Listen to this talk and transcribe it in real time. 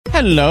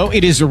Hello,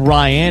 it is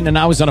Ryan, and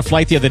I was on a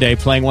flight the other day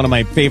playing one of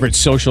my favorite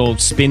social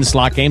spin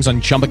slot games on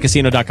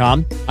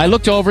ChumbaCasino.com. I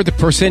looked over at the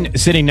person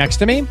sitting next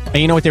to me, and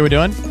you know what they were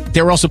doing?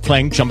 They were also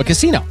playing Chumba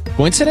Casino.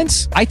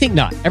 Coincidence? I think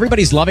not.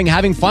 Everybody's loving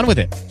having fun with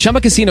it.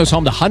 Chumba Casino is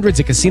home to hundreds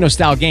of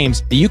casino-style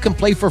games that you can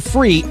play for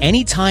free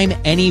anytime,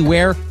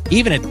 anywhere,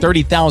 even at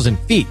 30,000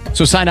 feet.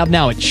 So sign up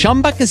now at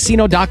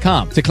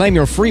ChumbaCasino.com to claim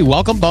your free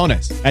welcome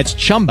bonus. That's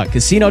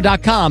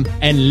ChumbaCasino.com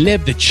and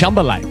live the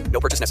Chumba life.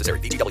 No purchase necessary.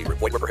 VGW.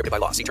 Void where prohibited by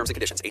law. See terms and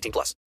conditions. 18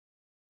 plus.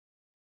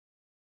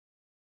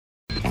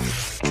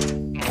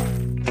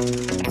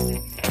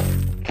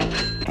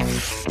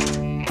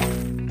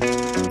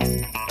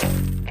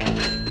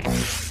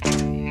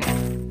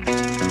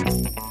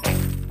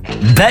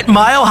 Bet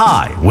Mile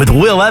High with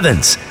Will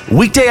Evans.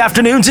 Weekday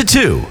afternoons at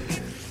 2.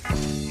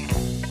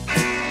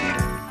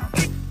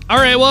 All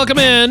right, welcome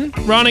in.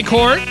 Ronnie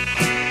Court.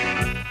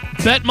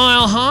 Bet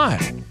Mile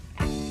High.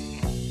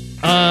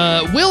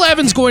 Will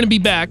Evans going to be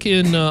back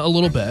in a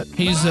little bit.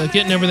 He's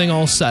getting everything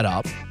all set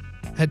up.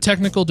 Had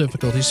technical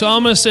difficulties, so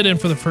I'm going to sit in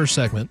for the first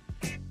segment.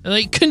 And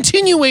a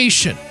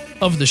continuation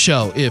of the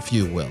show, if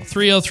you will.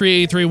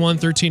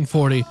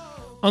 303-831-1340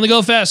 on the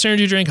Go Fast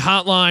Energy Drink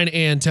hotline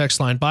and text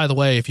line. By the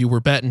way, if you were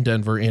betting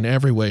Denver in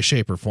every way,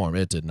 shape, or form,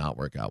 it did not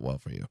work out well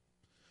for you.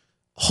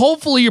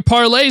 Hopefully your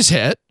parlays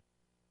hit.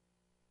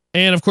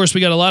 And, of course,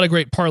 we got a lot of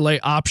great parlay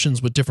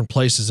options with different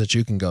places that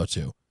you can go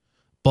to.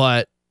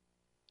 But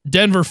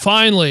Denver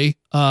finally,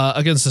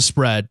 against the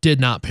spread,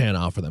 did not pan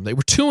out for them. They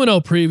were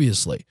 2-0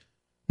 previously.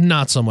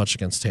 Not so much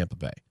against Tampa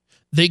Bay.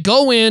 They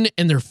go in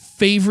and they're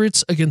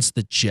favorites against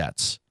the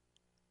Jets.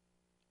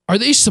 Are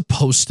they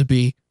supposed to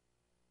be?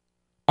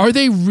 Are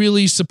they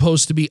really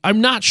supposed to be? I'm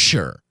not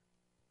sure.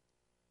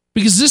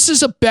 Because this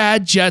is a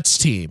bad Jets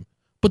team.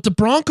 But the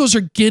Broncos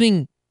are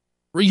getting...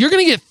 You're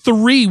going to get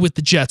 3 with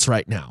the Jets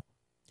right now.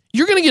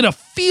 You're going to get a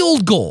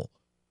field goal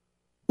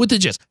with the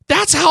Jets.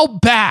 That's how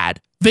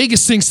bad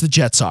Vegas thinks the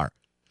Jets are.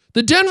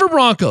 The Denver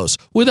Broncos,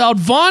 without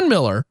Von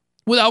Miller,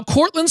 without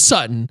Cortland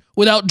Sutton,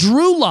 without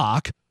Drew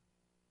Lock,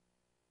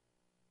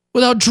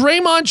 without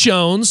Draymond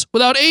Jones,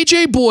 without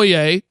AJ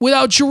Boye,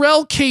 without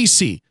Jarrell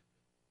Casey,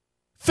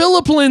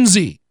 Phillip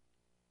Lindsay.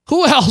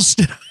 Who else?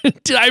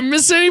 Did I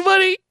miss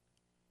anybody?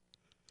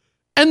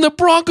 And the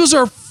Broncos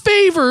are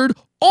favored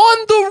on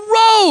the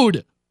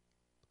road.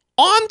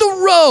 On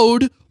the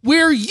road,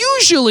 where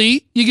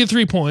usually you get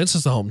 3 points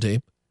as the home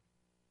team.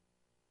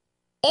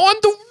 On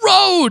the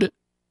road,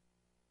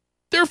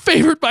 they're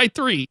favored by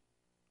 3.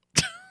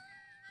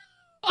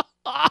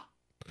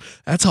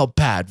 That's how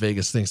bad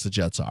Vegas thinks the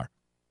Jets are.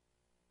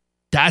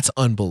 That's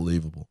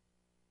unbelievable.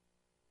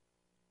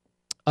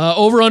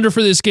 Over-under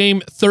for this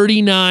game,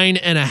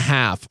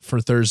 39.5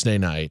 for Thursday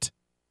night.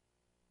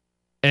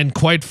 And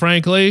quite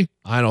frankly,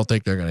 I don't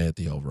think they're going to hit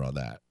the over on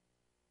that.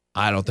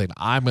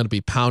 I'm going to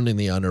be pounding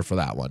the under for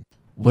that one.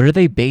 What are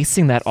they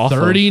basing that off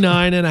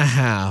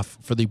 39.5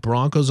 for the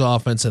Broncos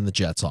offense and the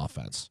Jets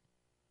offense.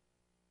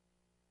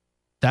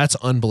 That's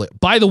unbelievable.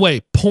 By the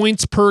way,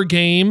 points per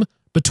game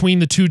between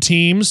the two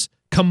teams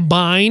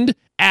combined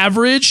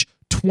average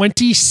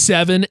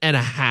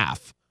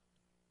 27.5.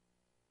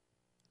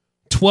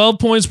 12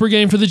 points per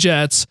game for the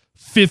Jets,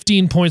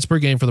 15 points per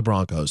game for the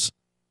Broncos.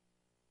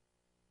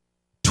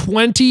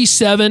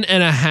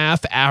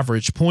 27.5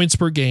 average points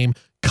per game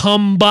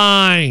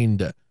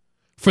combined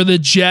for the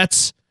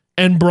Jets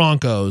and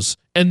Broncos,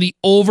 and the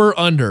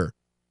over-under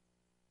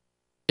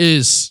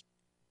is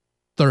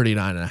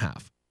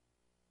 39.5.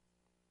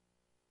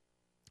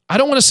 I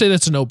don't want to say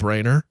that's a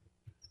no-brainer,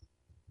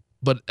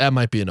 but that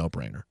might be a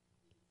no-brainer.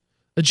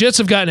 The Jets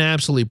have gotten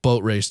absolutely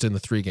boat raced in the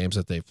 3 games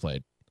that they've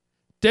played.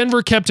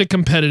 Denver kept it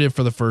competitive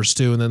for the first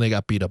 2, and then they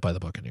got beat up by the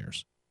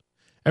Buccaneers.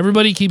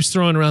 Everybody keeps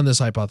throwing around this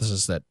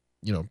hypothesis that,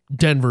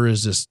 Denver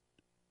is just,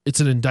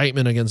 it's an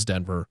indictment against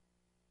Denver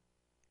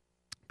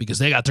because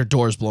they got their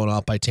doors blown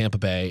off by Tampa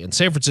Bay, and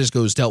San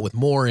Francisco has dealt with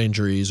more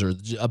injuries or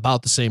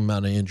about the same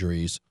amount of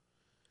injuries,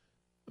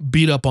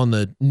 beat up on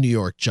the New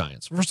York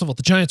Giants. First of all,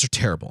 the Giants are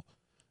terrible.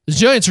 The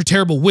Giants are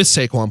terrible with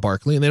Saquon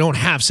Barkley, and they don't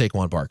have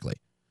Saquon Barkley.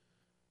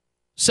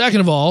 Second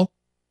of all,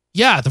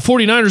 yeah, the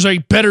 49ers are a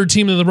better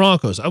team than the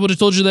Broncos. I would have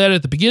told you that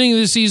at the beginning of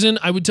the season.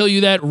 I would tell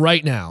you that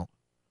right now.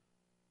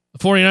 The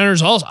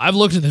 49ers also, I've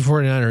looked at the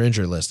 49er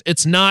injury list.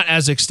 It's not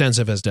as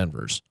extensive as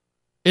Denver's.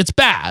 It's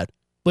bad,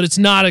 but it's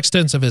not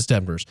extensive as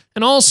Denver's.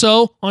 And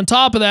also, on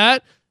top of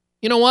that,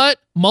 you know what?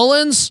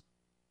 Mullins,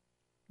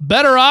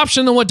 better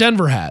option than what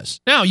Denver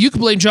has. Now, you can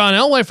blame John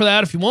Elway for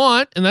that if you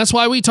want, and that's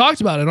why we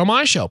talked about it on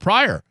my show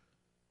prior.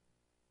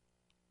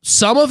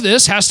 Some of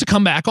this has to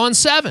come back on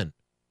 7.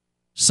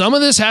 Some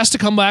of this has to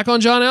come back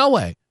on John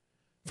Elway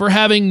for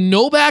having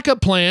no backup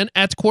plan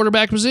at the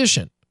quarterback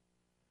position.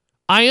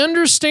 I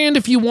understand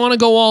if you want to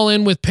go all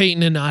in with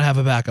Peyton and not have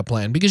a backup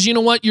plan, because you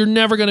know what? You're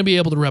never going to be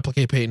able to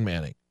replicate Peyton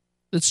Manning.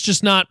 It's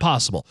just not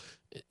possible.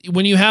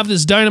 When you have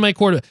this dynamite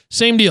quarterback,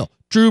 same deal.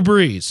 Drew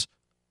Brees,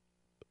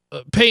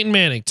 Peyton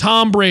Manning,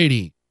 Tom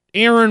Brady,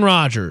 Aaron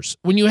Rodgers.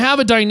 When you have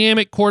a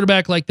dynamic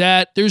quarterback like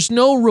that, there's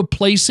no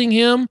replacing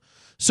him.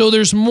 So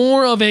there's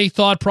more of a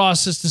thought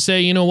process to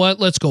say, you know what,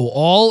 let's go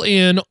all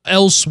in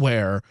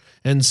elsewhere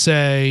and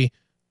say,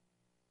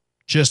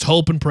 just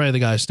hope and pray the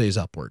guy stays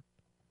upward.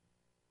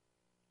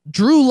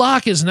 Drew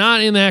Lock is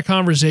not in that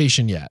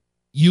conversation yet.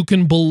 You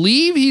can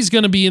believe he's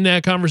going to be in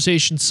that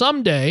conversation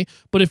someday,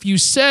 but if you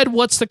said,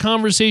 what's the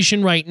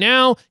conversation right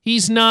now,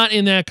 he's not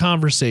in that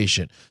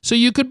conversation. So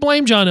you could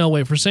blame John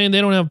Elway for saying they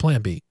don't have a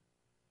plan B.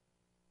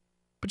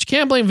 But you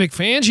can't blame Vic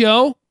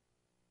Fangio.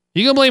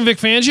 You going to blame Vic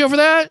Fangio for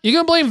that? You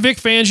going to blame Vic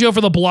Fangio for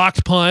the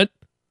blocked punt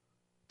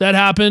that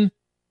happened?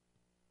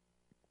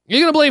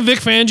 You're going to blame Vic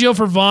Fangio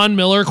for Von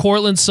Miller,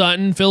 Cortland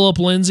Sutton, Phillip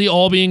Lindsay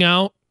all being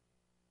out?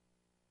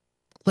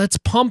 Let's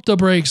pump the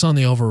brakes on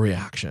the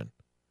overreaction.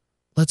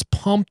 Let's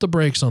pump the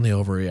brakes on the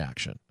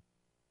overreaction.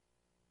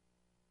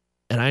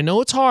 And I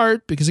know it's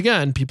hard because,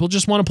 again, people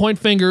just want to point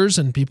fingers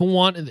and people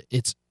want,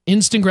 it's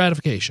instant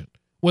gratification,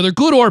 whether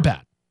good or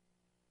bad.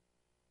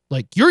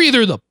 Like, you're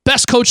either the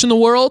best coach in the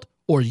world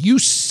or you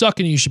suck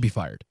and you should be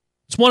fired.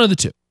 It's one of the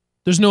two.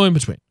 There's no in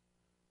between.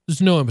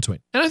 There's no in between.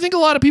 And I think a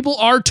lot of people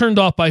are turned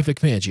off by Vic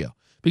Fangio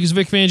because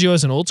Vic Fangio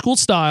has an old school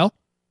style.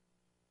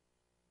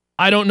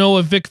 I don't know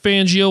if Vic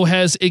Fangio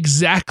has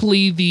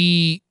exactly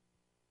the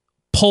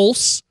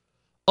pulse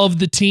of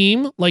the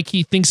team like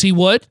he thinks he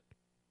would.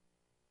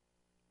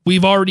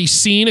 We've already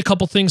seen a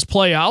couple things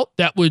play out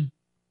that would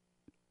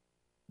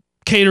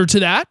cater to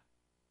that.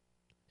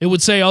 It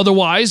would say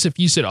otherwise if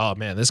you said, oh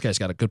man, this guy's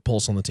got a good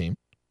pulse on the team.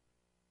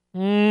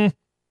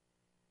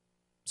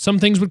 Some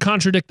things would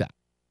contradict that.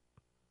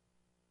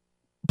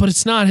 But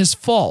it's not his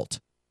fault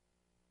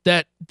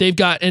that they've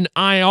got an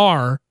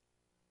IR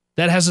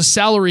that has a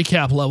salary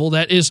cap level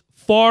that is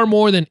far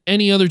more than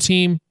any other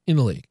team in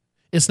the league.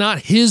 It's not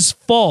his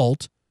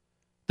fault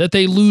that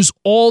they lose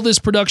all this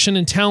production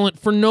and talent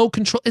for no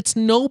control. It's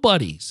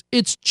nobody's.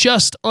 It's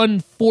just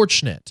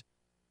unfortunate.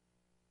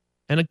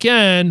 And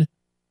again,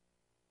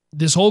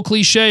 this whole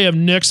cliche of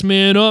next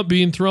man up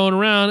being thrown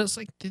around, it's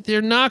like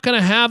they're not going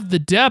to have the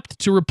depth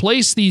to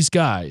replace these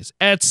guys.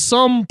 At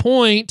some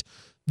point,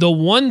 the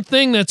one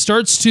thing that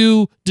starts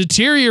to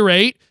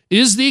deteriorate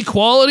is the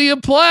quality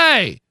of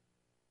play.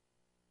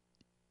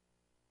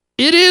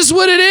 It is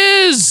what it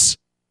is.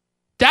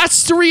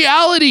 That's the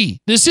reality.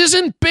 This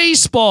isn't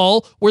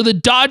baseball where the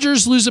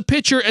Dodgers lose a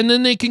pitcher and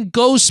then they can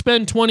go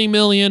spend $20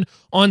 million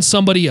on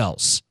somebody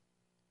else.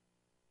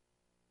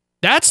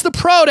 That's the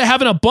pro to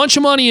having a bunch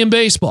of money in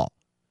baseball.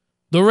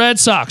 The Red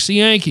Sox, the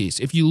Yankees.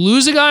 If you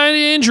lose a guy in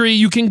an injury,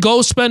 you can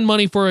go spend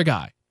money for a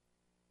guy.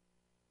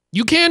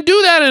 You can't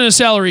do that in a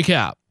salary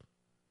cap.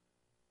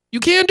 You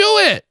can't do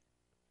it.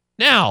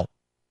 Now,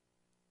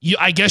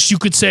 I guess you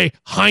could say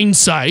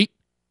hindsight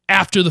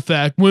after the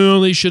fact,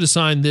 well, they should have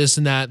signed this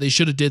and that. They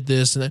should have did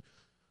this and that.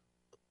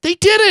 They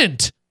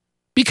didn't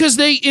because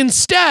they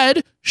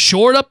instead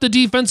shored up the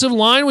defensive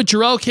line with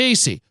Jarrell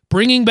Casey,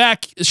 bringing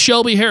back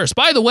Shelby Harris.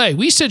 By the way,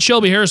 we said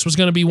Shelby Harris was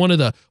going to be one of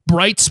the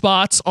bright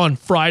spots on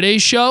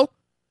Friday's show.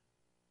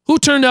 Who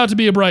turned out to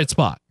be a bright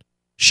spot?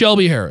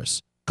 Shelby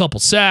Harris. Couple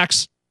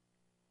sacks.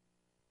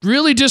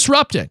 Really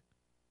disrupting.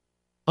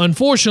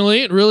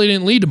 Unfortunately, it really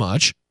didn't lead to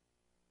much.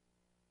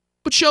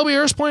 But Shelby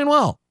Harris playing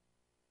well.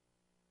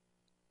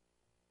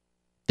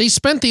 They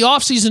spent the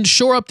offseason to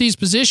shore up these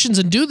positions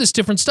and do this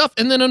different stuff.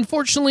 And then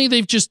unfortunately,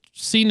 they've just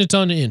seen a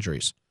ton of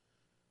injuries.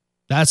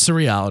 That's the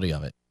reality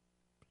of it.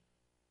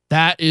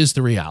 That is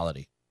the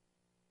reality.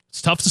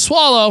 It's tough to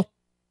swallow,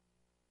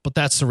 but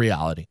that's the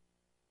reality.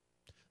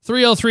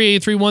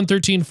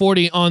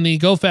 303-831-1340 on the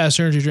Go Fast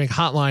Energy Drink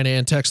hotline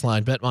and text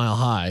line, Bet Mile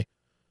High.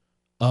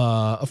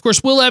 Of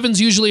course, Will Evans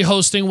usually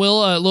hosting.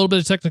 Will, a little bit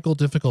of technical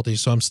difficulty,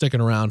 so I'm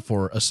sticking around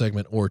for a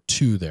segment or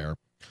two there.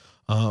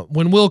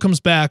 When Will comes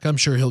back, I'm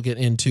sure he'll get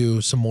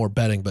into some more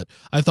betting, but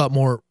I thought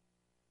more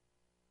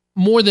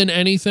than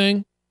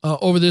anything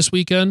over this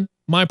weekend,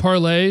 my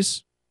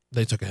parlays,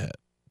 they took a hit.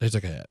 They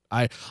took a hit.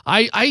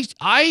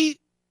 I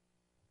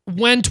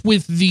went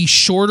with the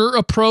shorter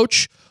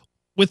approach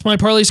with my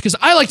parlays because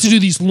I like to do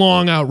these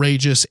long,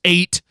 outrageous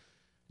 8,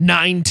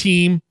 9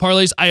 team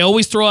parlays. I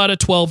always throw out a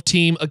 12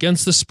 team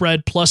against the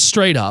spread plus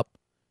straight up.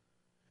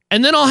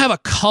 And then I'll have a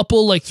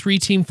couple like 3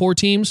 team, 4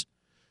 teams.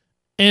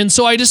 And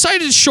so I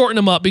decided to shorten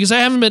them up because I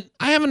haven't been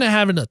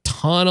having a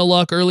ton of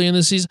luck early in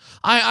the season.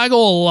 I go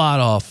a lot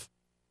off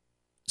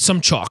some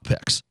chalk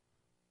picks,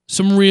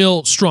 some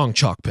real strong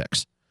chalk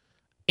picks.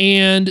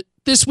 And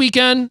this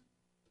weekend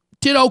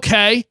did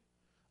okay.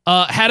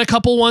 Had a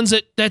couple ones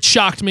that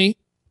shocked me.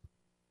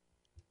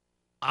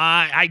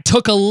 I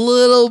took a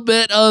little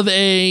bit of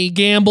a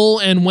gamble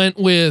and went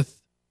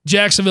with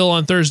Jacksonville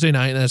on Thursday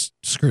night, and that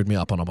screwed me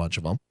up on a bunch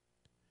of them.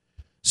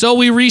 So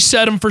we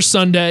reset them for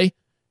Sunday.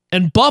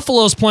 And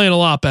Buffalo's playing a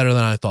lot better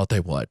than I thought they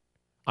would.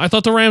 I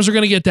thought the Rams were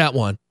going to get that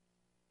one.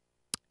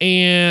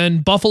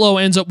 And Buffalo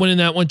ends up winning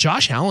that one.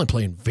 Josh Allen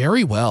playing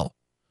very well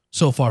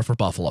so far for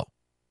Buffalo.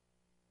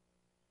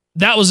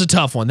 That was a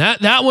tough one.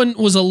 That one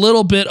was a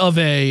little bit of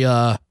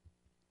a...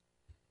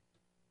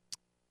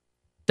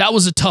 that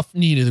was a tough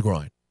knee to the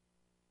groin.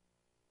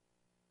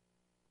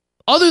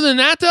 Other than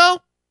that, though,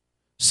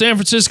 San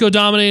Francisco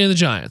dominating the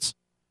Giants.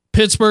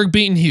 Pittsburgh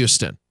beating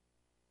Houston.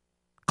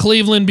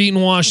 Cleveland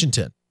beating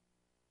Washington.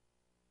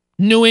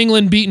 New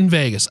England beating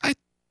Vegas.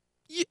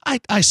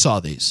 I saw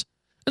these.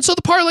 And so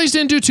the parlays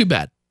didn't do too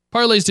bad.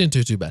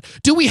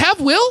 Do we have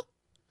Will?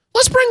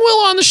 Let's bring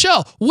Will on the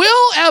show.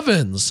 Will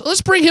Evans.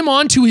 Let's bring him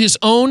on to his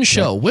own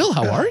show. Will,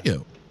 how are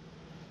you?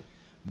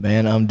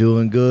 Man, I'm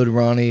doing good,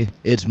 Ronnie.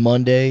 It's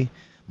Monday.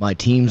 My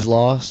team's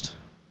lost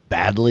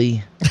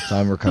badly, so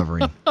I'm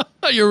recovering.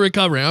 You're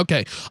recovering.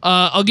 Okay.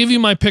 I'll give you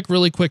my pick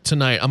really quick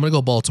tonight. I'm going to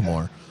go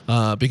Baltimore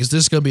because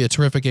this is going to be a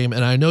terrific game,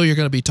 and I know you're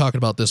going to be talking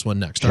about this one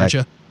next, aren't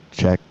you?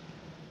 Check.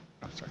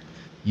 Oh, sorry.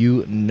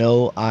 You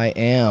know I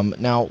am.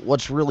 Now,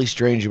 what's really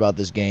strange about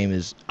this game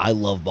is I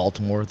love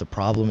Baltimore. The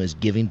problem is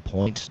giving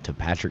points to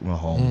Patrick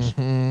Mahomes.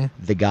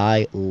 Mm-hmm. The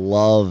guy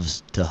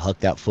loves to huck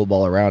that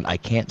football around. I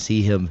can't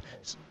see him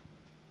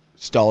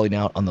stalling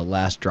out on the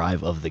last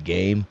drive of the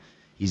game.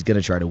 He's going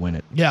to try to win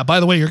it. Yeah, by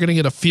the way, you're going to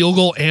get a field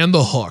goal and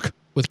the hook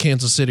with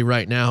Kansas City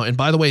right now. And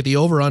by the way, the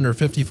over-under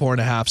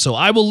 54.5. So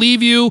I will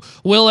leave you,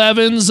 Will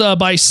Evans,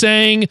 by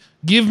saying,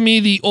 give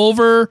me the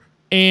over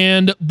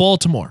and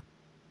Baltimore.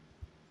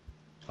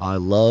 I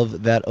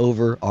love that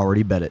over.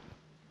 Already bet it.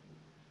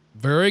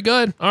 Very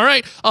good. All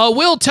right.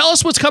 Will, tell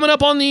us what's coming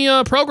up on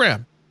the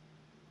program.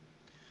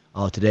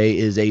 Today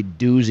is a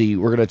doozy.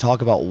 We're going to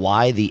talk about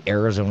why the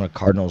Arizona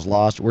Cardinals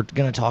lost. We're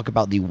going to talk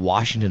about the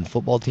Washington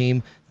football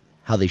team,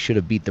 how they should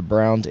have beat the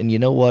Browns. And you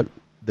know what?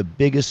 The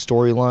biggest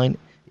storyline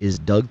is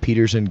Doug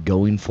Peterson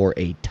going for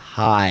a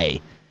tie.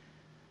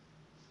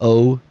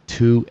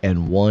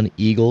 0-2-1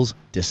 Eagles.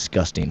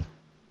 Disgusting.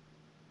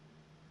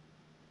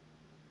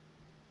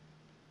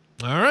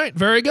 All right,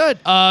 very good.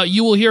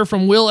 You will hear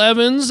from Will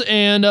Evans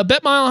and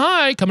Bet Mile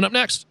High coming up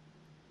next.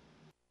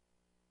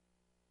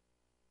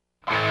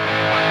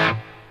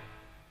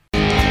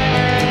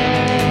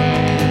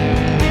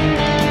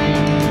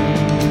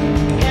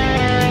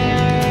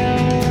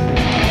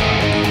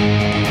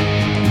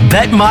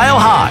 Bet Mile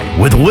High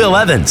with Will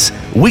Evans.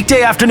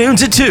 Weekday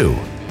afternoons at 2.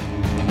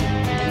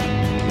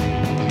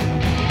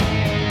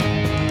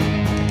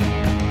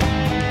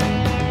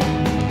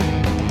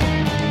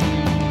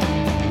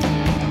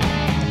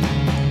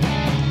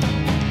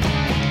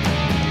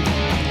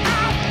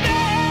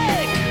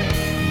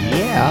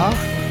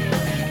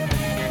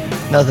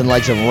 Nothing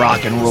like some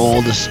rock and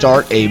roll to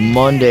start a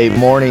Monday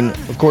morning.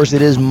 Of course,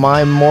 it is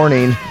my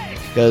morning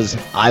because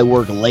I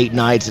work late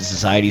nights at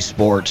Society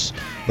Sports.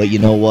 But you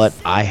know what?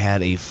 I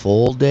had a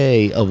full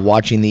day of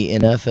watching the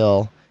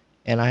NFL,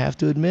 and I have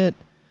to admit,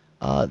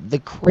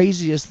 the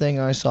craziest thing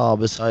I saw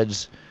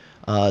besides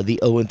the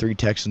 0-3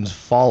 Texans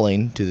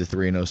falling to the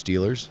 3-0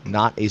 Steelers,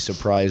 not a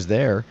surprise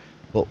there,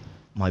 but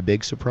my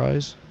big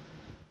surprise,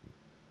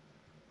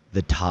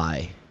 the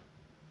tie.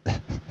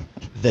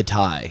 The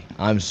tie.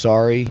 I'm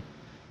sorry,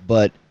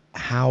 but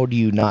how do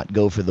you not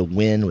go for the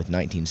win with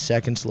 19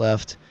 seconds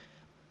left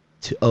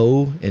to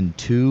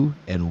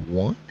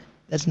 0-2-1?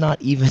 That's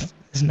not even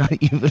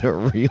a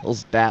real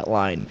stat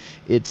line.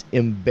 It's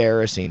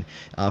embarrassing.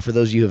 For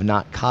those of you who have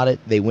not caught it,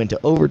 they went to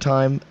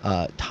overtime,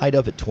 tied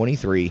up at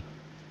 23,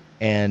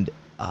 and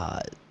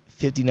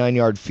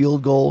 59-yard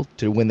field goal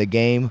to win the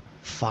game,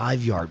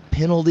 5-yard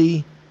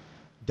penalty.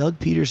 Doug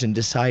Peterson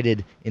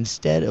decided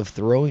instead of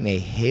throwing a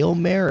Hail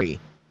Mary,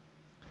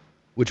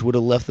 which would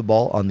have left the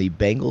ball on the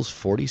Bengals'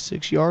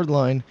 46-yard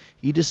line,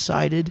 he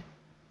decided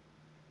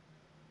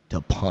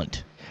to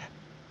punt.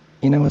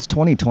 You know, it's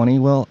 2020.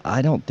 Well,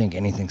 I don't think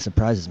anything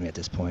surprises me at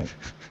this point.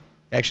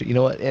 Actually, you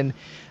know what? And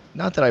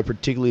not that I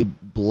particularly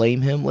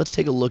blame him. Let's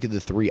take a look at the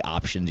three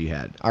options you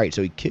had. All right,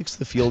 so he kicks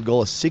the field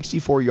goal, a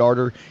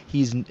 64-yarder.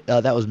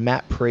 That was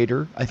Matt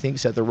Prater, I think,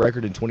 set the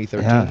record in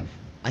 2013. Yeah.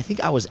 I think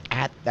I was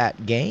at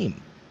that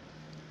game.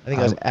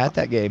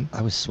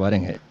 I was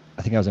sweating it.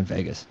 I think I was in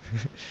Vegas.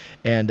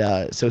 And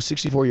so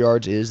 64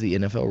 yards is the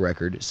NFL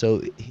record.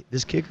 So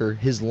this kicker,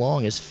 his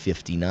long is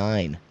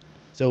 59.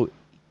 So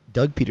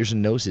Doug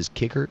Peterson knows his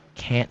kicker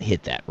can't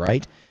hit that,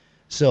 right?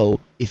 So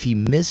if he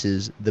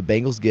misses, the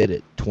Bengals get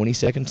it 20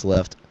 seconds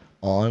left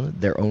on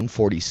their own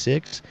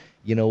 46.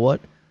 You know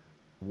what?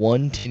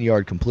 1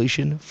 10-yard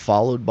completion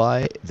followed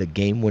by the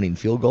game-winning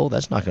field goal.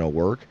 That's not going to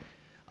work.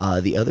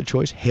 The other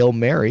choice, Hail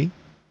Mary.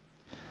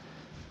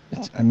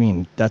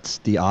 That's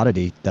the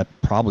oddity. That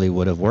probably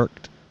would have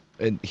worked.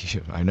 And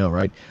I know,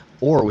 right?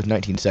 Or with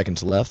 19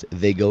 seconds left,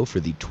 they go for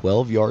the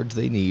 12 yards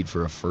they need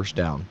for a first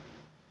down.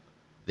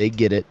 They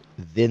get it.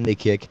 Then they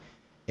kick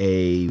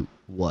a,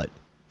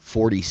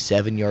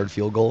 47-yard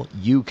field goal?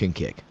 You can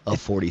kick a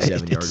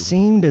 47-yard. It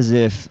seemed as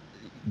if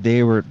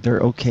they're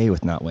okay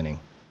with not winning.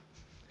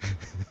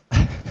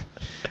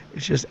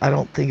 It's just, I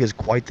don't think it's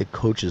quite the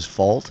coach's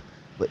fault.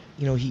 But,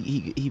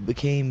 he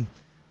became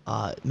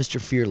Mr.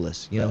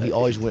 Fearless. He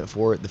always went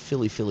for it. The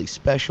Philly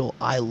special.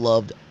 I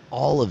loved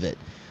all of it.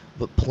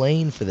 But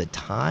playing for the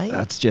tie?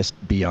 That's just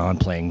beyond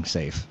playing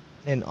safe.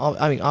 And,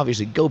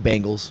 obviously, go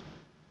Bengals.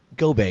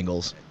 Go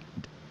Bengals.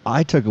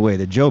 I took away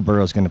that Joe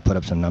Burrow's going to put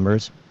up some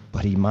numbers,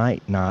 but he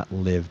might not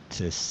live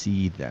to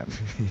see them.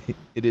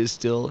 It is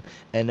still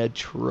an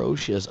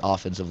atrocious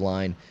offensive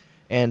line.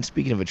 And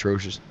speaking of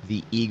atrocious,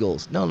 the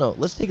Eagles. No,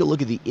 let's take a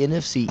look at the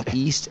NFC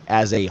East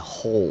as a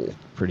whole.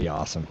 Pretty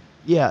awesome.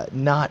 Yeah,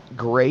 not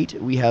great.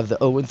 We have the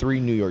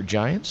 0-3 New York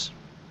Giants.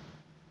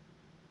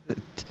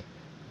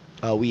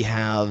 We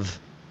have,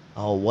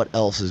 what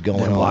else is going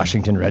The on?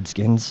 Washington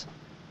Redskins.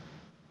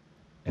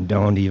 And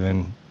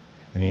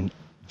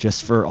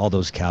just for all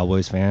those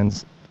Cowboys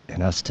fans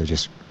and us to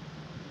just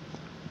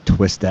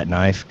twist that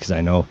knife, because I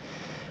know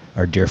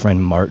our dear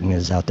friend Martin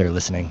is out there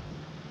listening.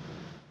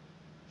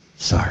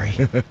 Sorry.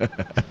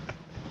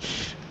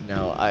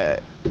 No,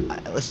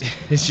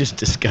 it's just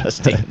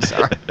disgusting.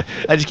 Sorry,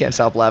 I just can't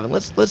stop laughing.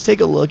 Let's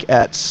take a look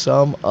at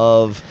some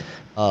of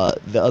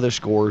the other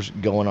scores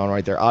going on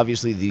right there.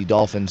 Obviously, the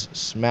Dolphins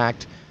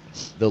smacked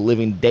the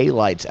living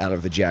daylights out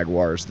of the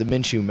Jaguars. The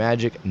Minshew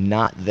Magic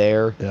not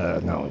there.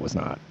 No, it was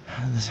not.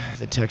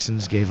 The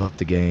Texans gave up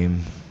the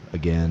game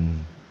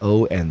again.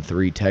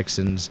 0-3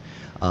 Texans.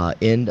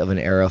 End of an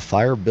era.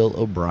 Fire Bill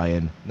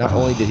O'Brien. Not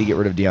only did he get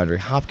rid of DeAndre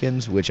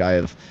Hopkins, which I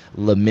have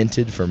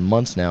lamented for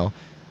months now,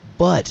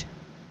 but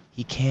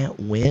he can't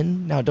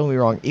win. Now, don't get me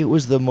wrong. It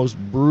was the most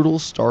brutal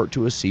start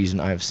to a season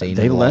I have seen.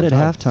 They in a led long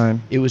at time. halftime.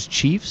 It was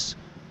Chiefs.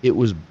 It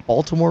was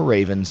Baltimore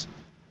Ravens,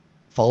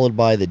 followed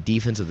by the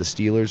defense of the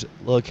Steelers.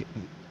 Look,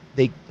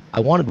 I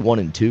wanted 1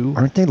 and 2.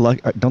 Aren't they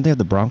don't they have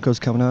the Broncos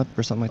coming up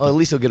or something like Oh, that? at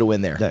least they'll get a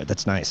win there.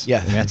 That's nice.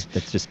 Yeah. I mean,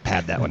 that's just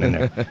pad that one in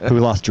there. Who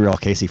lost Jarrell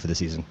Casey for the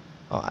season?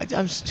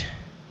 I'm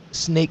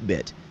snake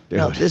bit.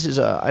 Now, Dude. this is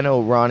I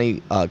know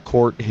Ronnie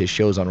Court, his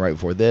show's on right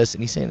before this,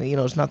 and he's saying,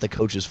 it's not the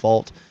coach's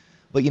fault.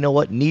 But you know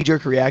what?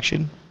 Knee-jerk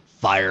reaction,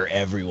 fire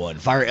everyone.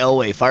 Fire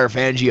Elway, fire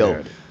Fangio,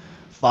 Dude.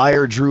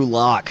 fire Drew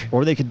Lock.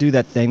 Or they could do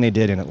that thing they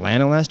did in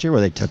Atlanta last year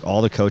where they took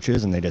all the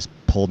coaches and they just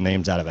pulled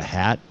names out of a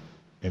hat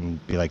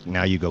and be like,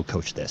 now you go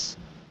coach this.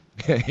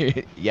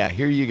 Yeah,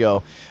 here you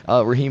go.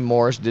 Raheem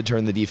Morris did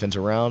turn the defense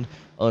around.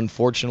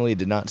 Unfortunately, it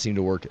did not seem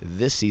to work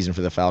this season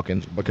for the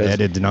Falcons because It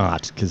did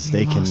not, because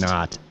they lost.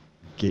 cannot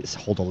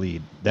hold a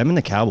lead. Them and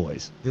the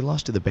Cowboys. they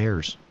lost to the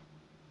Bears.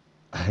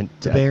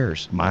 The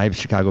Bears. My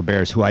Chicago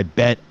Bears, who I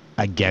bet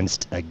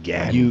against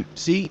again. You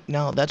see,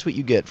 now that's what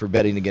you get for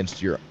betting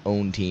against your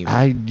own team.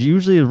 I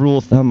usually, a rule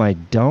of thumb,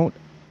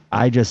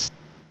 I just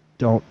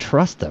don't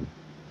trust them.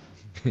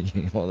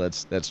 Well,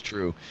 that's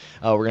true.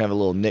 We're gonna have a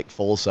little Nick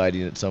Foles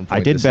sighting at some point.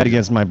 I did this bet season.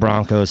 against my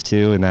Broncos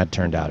too, and that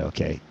turned out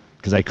okay.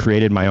 Because I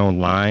created my own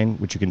line,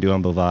 which you can do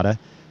on Bovada.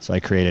 So I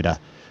created a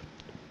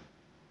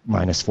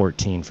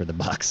 -14 for the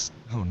Bucks.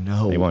 Oh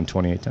no! They won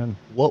 28-10.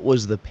 What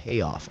was the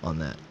payoff on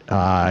that?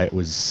 It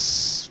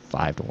was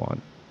 5-1.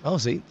 Oh,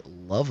 see,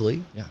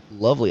 lovely. Yeah.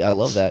 Lovely. I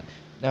love that.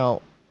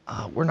 Now,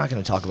 we're not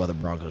going to talk about the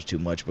Broncos too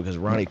much because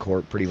Ronnie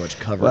Court pretty much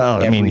covered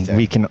Well, everything. I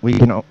mean, we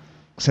can,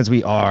 since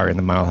we are in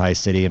the Mile High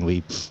City and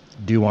we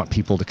do want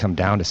people to come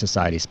down to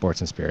Society Sports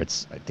and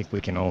Spirits, I think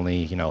we can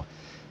only,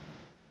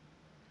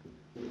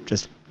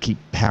 just keep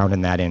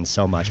pounding that in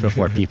so much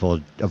before people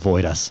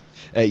avoid us.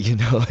 You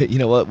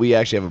know what? We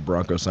actually have a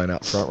Bronco sign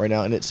out front right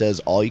now, and it says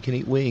all you can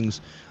eat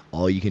wings,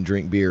 all you can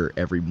drink beer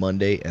every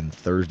Monday and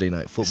Thursday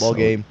night football So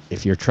game.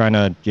 If you're trying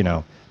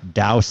to,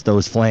 douse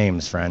those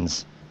flames,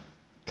 friends,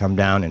 come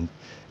down and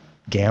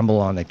gamble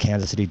on the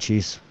Kansas City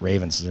Chiefs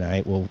Ravens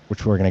tonight,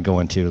 which we're going to go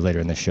into later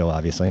in the show,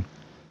 obviously.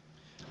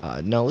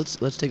 Now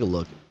let's take a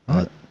look. All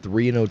right.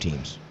 3-0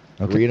 teams.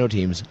 Okay. 3-0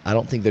 teams. I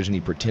don't think there's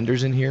any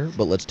pretenders in here,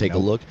 but let's take a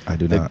Nope, look. I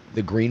do not.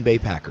 The Green Bay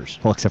Packers.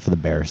 Well, except for the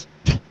Bears.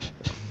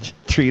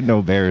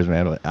 3-0 Bears,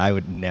 man. I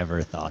would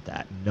never thought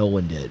that. No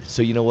one did.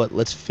 So you know what?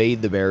 Let's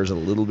fade the Bears a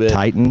little bit.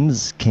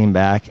 Titans came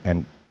back,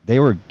 and they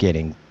were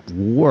getting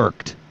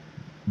worked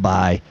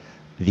by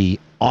the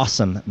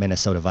awesome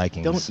Minnesota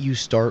Vikings. Don't you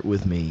start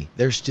with me.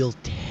 They're still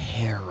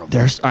terrible.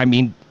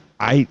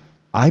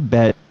 I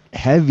bet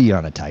heavy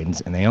on the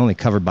Titans, and they only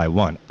covered by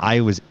 1.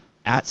 I was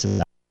at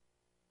Society.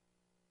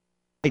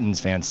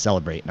 Titans fans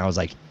celebrate, and I was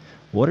like,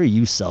 what are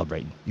you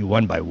celebrating? You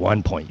won by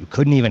 1 point. You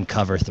couldn't even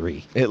cover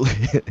 3. I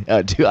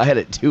had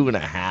it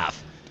 2.5.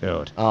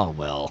 Dude. Oh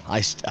well. I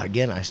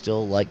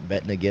still like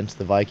betting against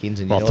the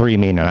Vikings. And Well, you know 3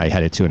 mean I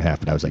had it 2.5,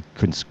 but I was like,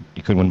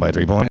 you couldn't win by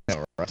 3 points.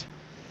 what?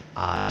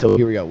 So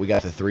here we go. We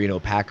got the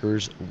 3-0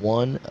 Packers.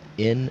 1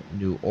 in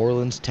New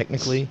Orleans,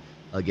 technically,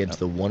 against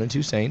the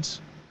 1-2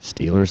 Saints.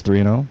 Steelers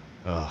 3-0.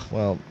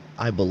 Well,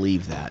 I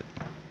believe that.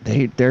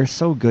 They're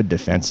so good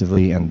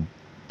defensively, and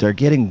they're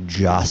getting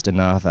just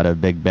enough out of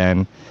Big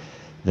Ben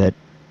that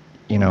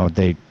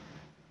they're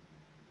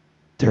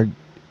and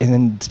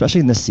then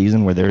especially in this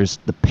season where there's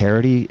the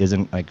parity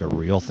isn't like a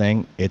real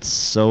thing. It's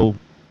so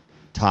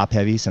top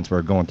heavy since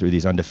we're going through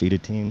these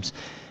undefeated teams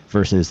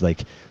versus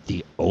like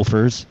the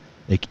offers.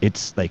 Like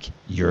it's like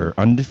you're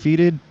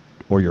undefeated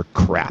or you're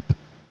crap.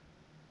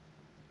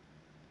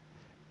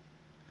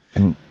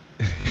 And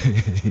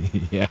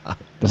Yeah.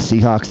 the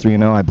Seahawks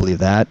 3-0, I believe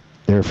that.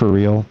 They're for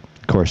real.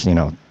 Of course,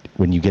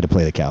 when you get to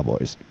play the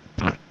Cowboys.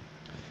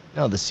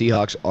 No, the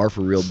Seahawks are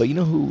for real. But you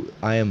know who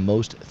I am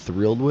most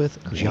thrilled with?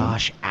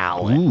 Josh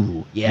Allen.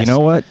 Ooh. Yes. You know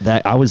what?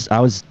 That I was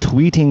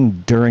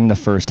tweeting during the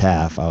first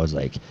half. I was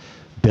like,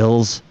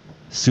 Bills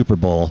Super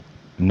Bowl,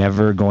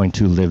 never going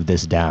to live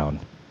this down.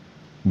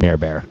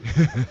 Bear.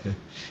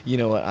 You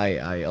know what?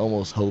 I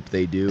almost hope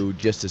they do,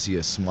 just to see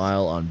a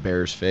smile on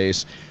Bear's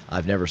face.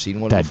 I've never seen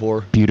one That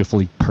before.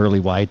 beautifully pearly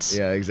whites.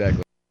 Yeah,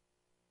 exactly.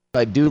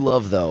 I do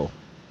love, though,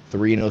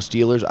 3-0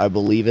 Steelers. I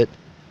believe it.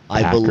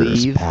 I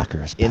believe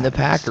Packers. in the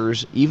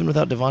Packers. Even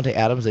without Devontae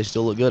Adams, they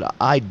still look good.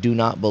 I do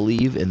not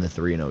believe in the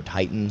 3-0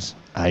 Titans.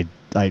 I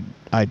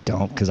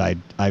don't, because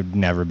I've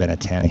never been a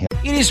Tannehill.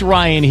 It is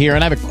Ryan here,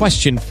 and I have a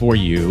question for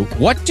you.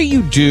 What do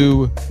you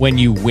do when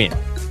you win?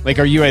 Like,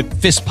 are you a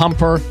fist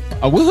pumper,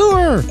 a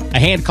woohooer, a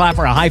hand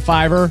clapper, a high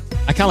fiver?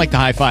 I kind of like the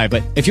high five,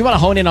 but if you want to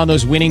hone in on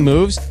those winning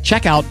moves,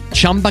 check out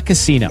Chumba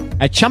Casino.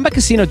 At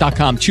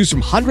ChumbaCasino.com, choose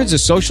from hundreds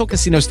of social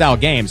casino-style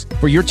games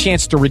for your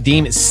chance to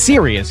redeem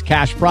serious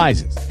cash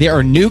prizes. There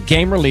are new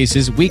game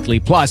releases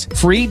weekly, plus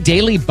free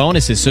daily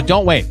bonuses. So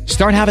don't wait.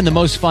 Start having the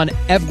most fun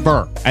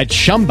ever at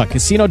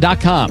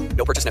ChumbaCasino.com.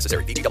 No purchase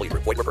necessary. VGW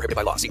Group. Void where prohibited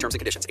by law. See terms and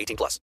conditions.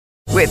 18+.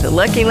 With the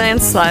Lucky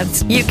Land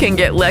Slots, you can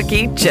get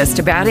lucky just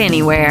about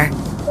anywhere.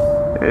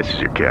 This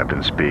is your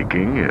captain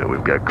speaking.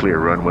 We've got clear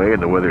runway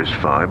and the weather's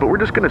fine, but we're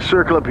just going to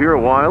circle up here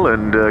a while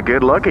and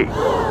get lucky.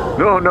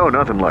 No,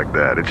 nothing like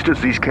that. It's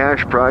just these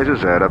cash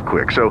prizes add up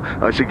quick. So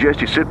I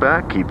suggest you sit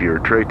back, keep your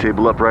tray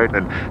table upright,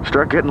 and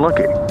start getting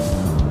lucky.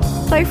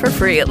 Play for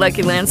free at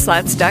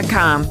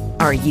LuckyLandSlots.com.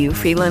 Are you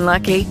feeling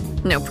lucky?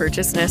 No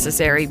purchase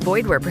necessary.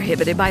 Void where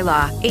prohibited by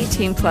law.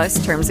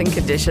 18+ terms and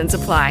conditions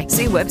apply.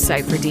 See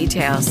website for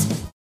details.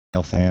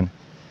 Fan.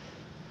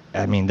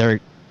 I mean,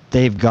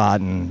 they've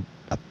gotten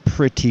a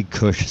pretty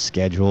cush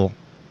schedule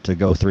to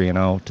go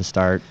 3-0 to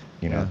start.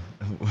 You know,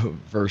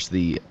 versus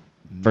the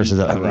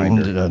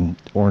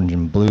orange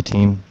and blue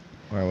team.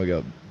 Where we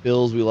go?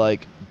 Bills we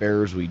like,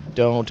 Bears we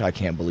don't. I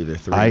can't believe they're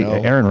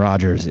 3-0. Aaron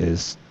Rodgers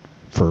is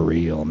for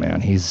real,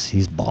 man.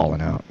 He's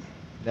balling out.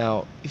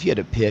 Now, if you had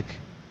to pick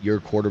your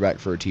quarterback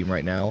for a team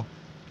right now,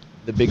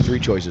 the big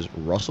three choices: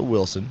 Russell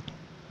Wilson,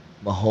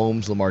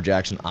 Mahomes, Lamar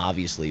Jackson,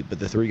 obviously, but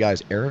the three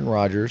guys: Aaron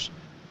Rodgers,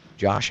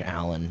 Josh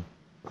Allen,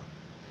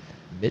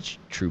 Mitch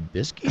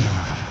Trubisky.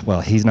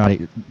 Well, he's not.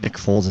 Nick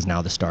Foles is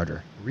now the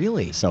starter.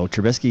 Really? So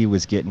Trubisky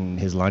was getting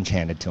his lunch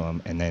handed to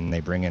him, and then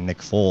they bring in Nick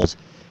Foles.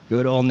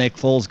 Good old Nick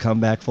Foles,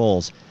 comeback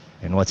Foles.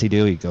 And what's he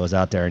do? He goes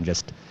out there and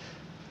just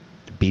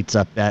beats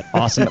up that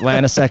awesome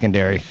Atlanta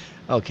secondary.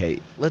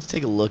 Okay, let's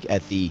take a look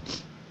at the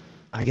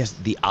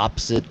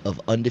opposite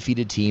of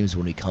undefeated teams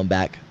when we come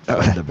back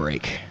from the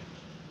break.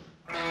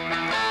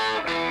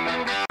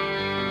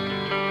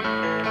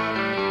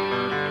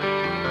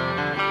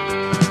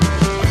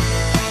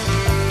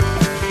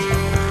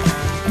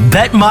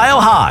 Bet Mile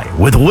High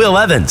with Will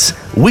Evans.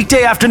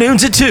 Weekday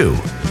afternoons at 2.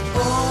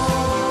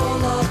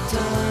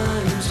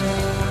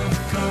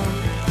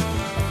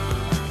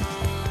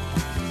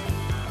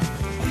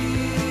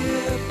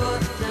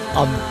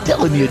 I'm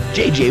telling you,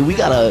 JJ, we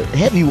got a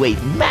heavyweight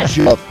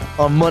matchup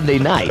on Monday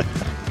night.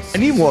 I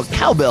need more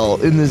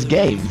cowbell in this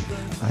game.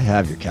 I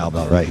have your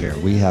cowbell right here.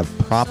 We have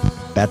prop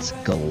bets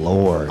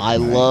galore. I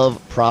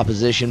love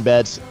proposition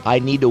bets. I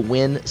need to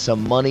win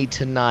some money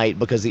tonight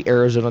because the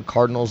Arizona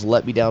Cardinals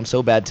let me down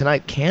so bad.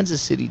 Tonight,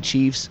 Kansas City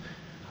Chiefs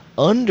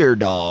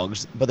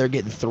underdogs, but they're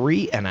getting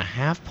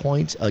 3.5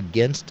 points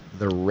against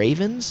the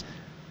Ravens.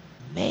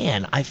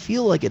 Man, I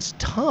feel like it's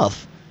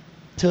tough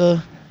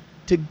to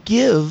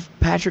give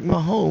Patrick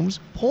Mahomes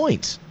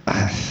points.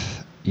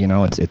 You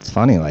know, it's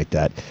funny like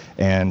that.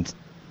 And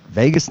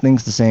Vegas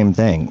thinks the same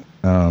thing.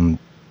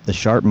 The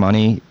sharp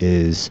money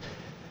is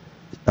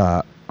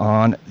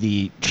on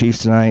the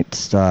Chiefs tonight.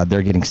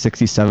 They're getting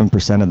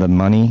 67% of the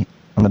money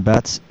on the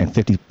bets and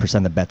 50%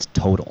 of the bets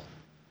total.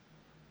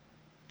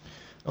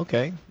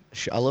 Okay.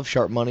 I love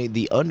sharp money.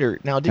 The under.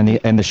 Now,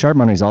 and the sharp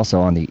money is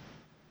also on the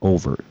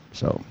over.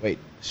 So wait,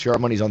 sharp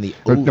money's on the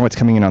over. No, it's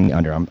coming in on the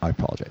under. I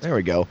apologize. There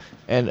we go.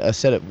 And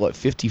set at what,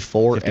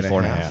 54 and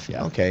a half?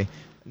 Yeah. Okay.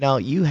 Now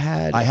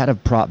I had a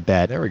prop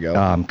bet. There we go.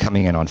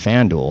 Coming in on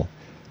FanDuel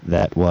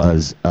that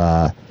was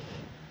a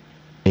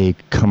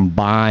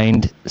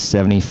combined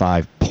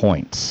 75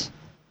 points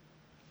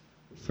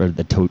for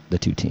the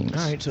two teams.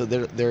 All right, so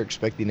they're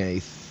expecting a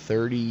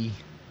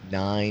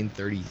 39,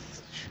 30.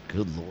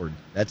 Good Lord,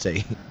 that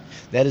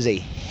is a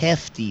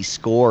hefty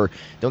score.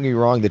 Don't get me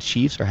wrong, the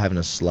Chiefs are having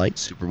a slight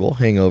Super Bowl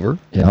hangover.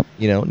 Yep.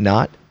 You know,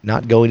 not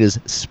going as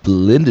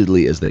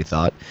splendidly as they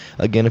thought.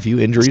 Again, a few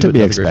injuries. It's to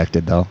be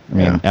expected, though. I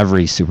mean,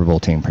 every Super Bowl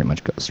team pretty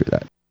much goes through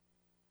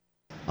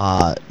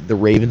that. The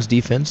Ravens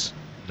defense,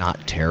 not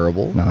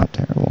terrible. Not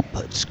terrible.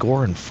 But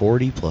scoring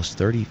 40 plus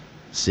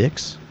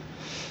 36?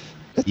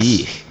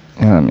 Yeah,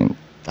 I mean,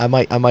 I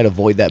might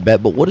avoid that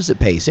bet, but what does it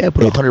pay? Say I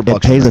put $100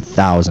 It pays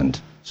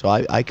 $1,000. So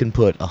I can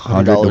put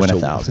 $100 to win to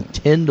 1,000.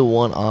 10 to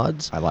 1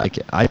 odds. I like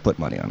it. I put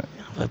money on it.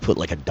 I put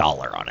like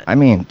 $1 on it. I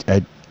mean,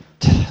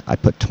 I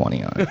put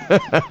 20 on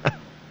it.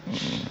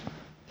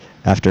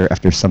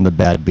 After some of the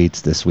bad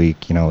beats this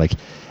week, you know, like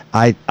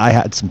I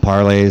had some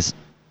parlays,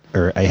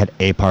 or I had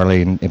a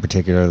parlay in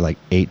particular, like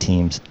 8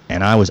 teams,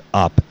 and I was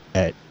up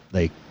at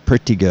like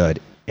pretty good,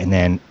 and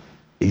then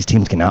these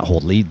teams cannot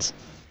hold leads.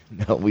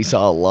 No, we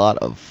saw a lot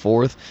of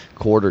fourth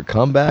quarter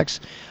comebacks.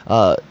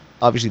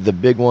 obviously the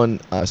big one,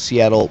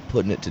 Seattle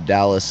putting it to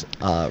Dallas.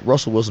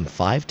 Russell Wilson,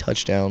 5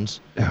 touchdowns.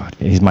 Oh,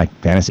 he's my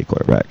fantasy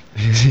quarterback.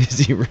 Is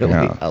he really?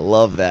 Yeah. I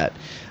love that.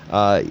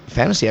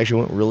 Fantasy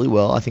actually went really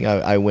well. I think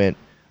I went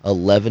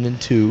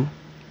 11-2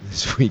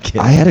 this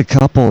weekend. I had a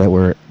couple that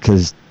were,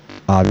 because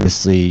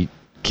obviously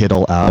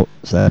Kittle out,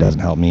 so that doesn't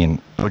help me,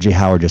 and O.J.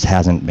 Howard just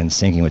hasn't been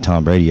syncing with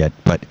Tom Brady yet.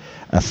 But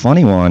a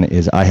funny one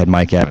is I had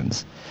Mike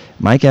Evans.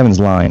 Mike Evans'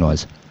 line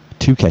was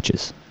 2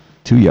 catches,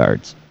 2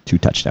 yards, 2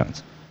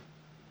 touchdowns.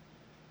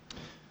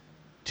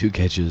 2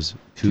 catches,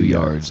 2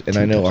 yards. And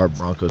I know our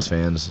Broncos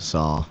fans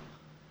saw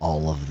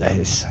all of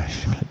them.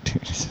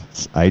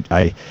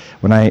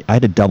 When I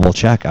had to double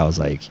check, I was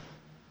like,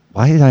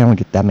 why did I only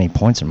get that many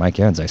points from Mike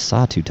Evans? I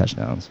saw 2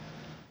 touchdowns.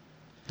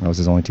 That was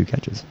his only 2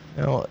 catches.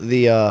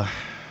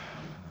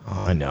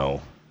 I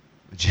know.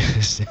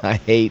 I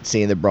hate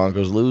seeing the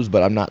Broncos lose,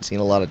 but I'm not seeing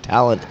a lot of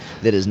talent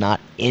that is not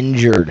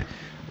injured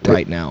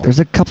right now. There's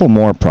a couple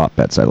more prop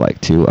bets I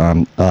like too.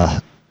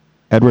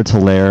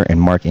 Edwards-Helaire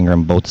and Mark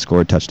Ingram both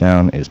scored a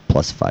touchdown is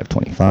plus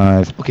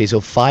 525. Okay,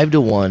 so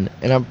 5-1,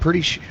 and I'm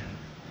pretty sure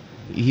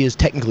he is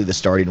technically the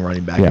starting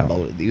running back. Yeah.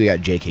 We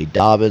got J.K.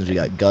 Dobbins, we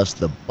got Gus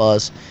the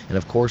Bus, and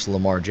of course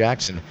Lamar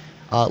Jackson.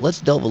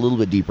 Let's delve a little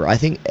bit deeper. I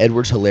think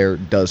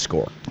Edwards-Helaire does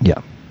score.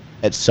 Yeah.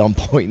 At some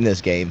point in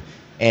this game.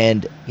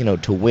 And,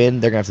 to win,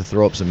 they're going to have to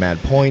throw up some mad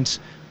points.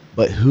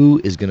 But who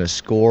is going to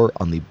score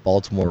on the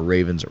Baltimore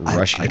Ravens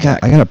rushing attack?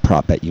 I got a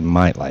prop bet you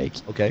might like.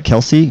 Okay.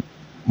 Kelsey,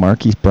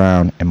 Marquise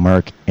Brown, and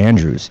Mark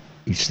Andrews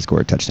each to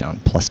score a touchdown,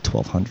 plus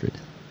 1,200.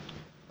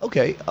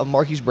 Okay,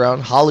 Marquise Brown,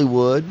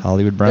 Hollywood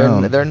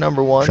Brown. They're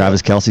number one.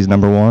 Travis Kelce's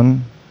number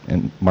 1,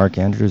 and Mark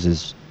Andrews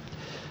he's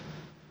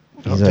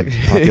a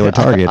popular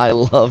target. I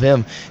love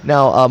him.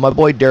 Now, my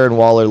boy Darren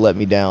Waller let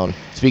me down.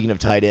 Speaking of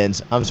tight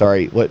ends, I'm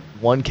sorry, what,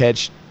 1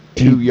 catch,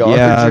 2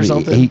 yards or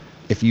something?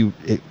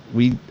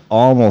 We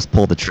almost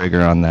pulled the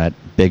trigger on that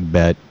big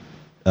bet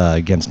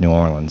against New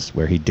Orleans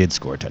where he did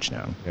score a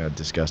touchdown. Yeah,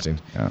 disgusting.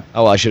 Yeah.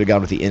 Oh, I should have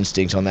gone with the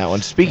instincts on that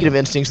one. Speaking of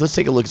instincts, let's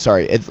take a look.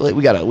 Sorry,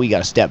 we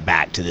gotta step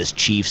back to this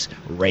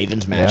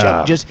Chiefs-Ravens matchup.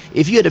 Yeah. Just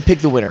if you had to pick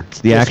the winner,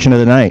 It's the action of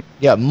the night.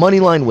 Yeah, money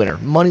line winner.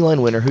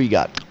 Who you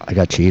got? I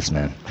got Chiefs,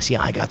 man. See,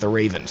 I got the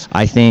Ravens.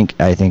 I think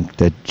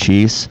the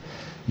Chiefs,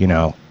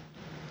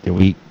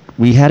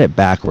 we had it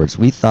backwards.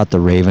 We thought the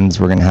Ravens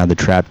were going to have the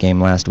trap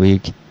game last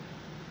week,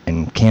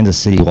 and Kansas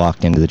City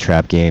walked into the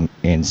trap game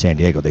in San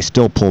Diego. They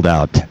still pulled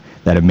out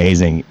that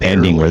amazing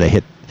ending where they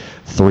hit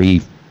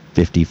 3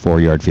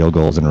 54-yard field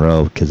goals in a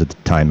row because of the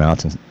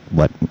timeouts and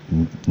what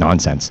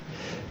nonsense.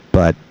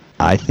 But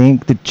I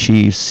think the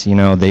Chiefs,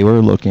 they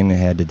were looking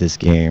ahead to this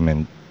game,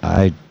 and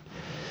I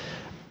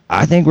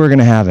think we're going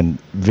to have a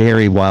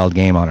very wild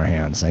game on our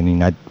hands. I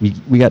mean,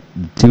 we got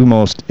 2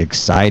 most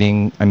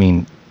exciting. I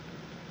mean,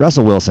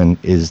 Russell Wilson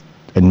is,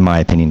 in my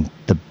opinion,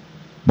 the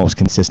most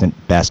consistent,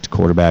 best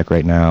quarterback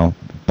right now,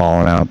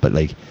 balling out. But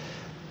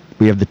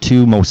we have the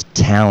 2 most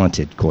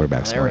talented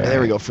quarterbacks. There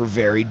we go, for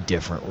very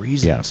different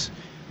reasons. Yes.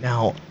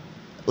 Now,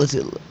 I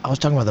was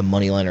talking about the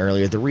money line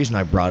earlier. The reason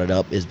I brought it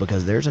up is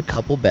because there's a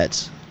couple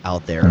bets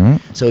out there.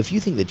 Mm-hmm. So if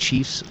you think the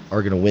Chiefs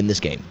are going to win this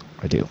game,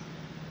 I do.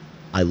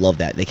 I love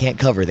that. They can't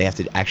cover. They have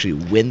to actually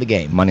win the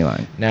game. Money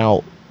line.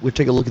 Now, we'll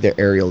take a look at their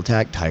aerial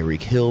attack.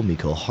 Tyreek Hill,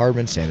 Mecole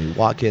Hardman, Sammy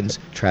Watkins,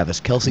 Travis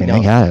Kelce.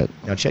 They got it.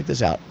 Now, check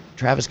this out.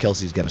 Travis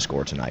Kelce's going to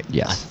score tonight.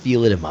 Yes. I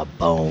feel it in my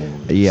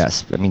bones.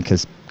 Yes. I mean,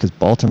 because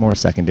Baltimore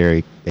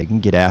secondary, they can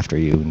get after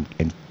you.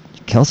 And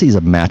Kelce's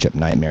a matchup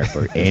nightmare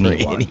for anyone.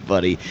 For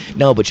anybody.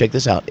 No, but check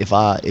this out.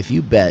 If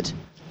you bet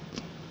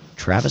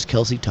Travis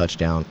Kelce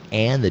touchdown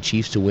and the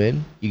Chiefs to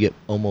win, you get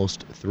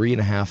almost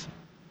 3.5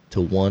 to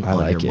 1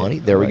 on your money.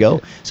 There we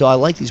go. So I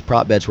like these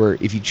prop bets where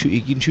if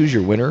you can choose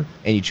your winner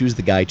and you choose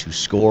the guy to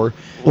score.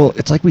 Well,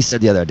 it's like we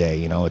said the other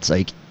day. It's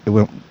like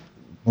when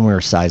we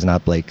were sizing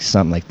up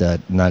something like the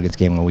Nuggets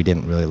game when we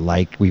didn't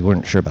really we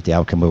weren't sure about the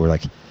outcome, but we're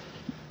like,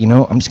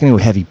 I'm just going to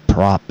go heavy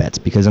prop bets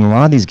because in a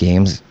lot of these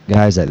games,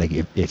 guys, that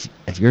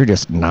if you're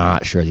just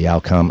not sure of the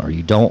outcome or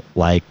you don't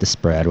like the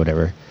spread,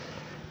 whatever,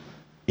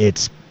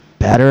 it's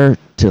better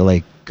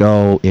to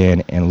go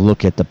in and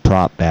look at the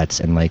prop bets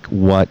and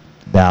what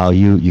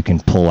value you can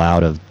pull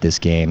out of this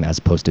game as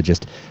opposed to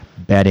just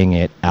betting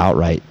it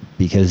outright,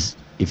 because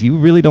if you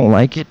really don't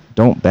like it,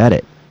 don't bet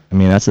it. I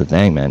mean, that's the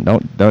thing, man.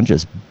 Don't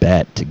just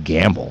bet to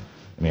gamble.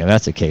 I mean, if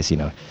that's the case,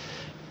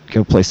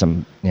 go play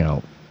some,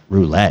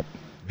 roulette.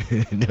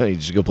 No, you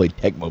just go play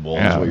Tecmo Bowl.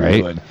 Yeah, is what right?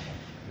 You're doing.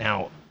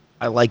 Now,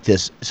 I like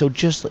this. So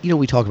just,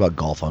 we talk about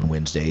golf on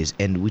Wednesdays,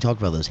 and we talk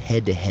about those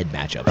head-to-head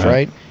matchups,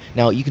 right?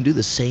 Now, you can do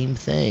the same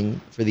thing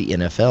for the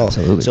NFL.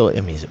 Absolutely. So,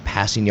 is it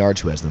passing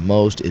yards, who has the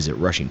most? Is it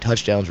rushing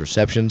touchdowns,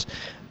 receptions?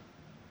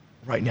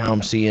 Right now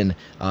I'm seeing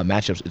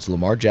matchups. It's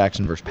Lamar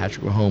Jackson versus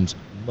Patrick Mahomes.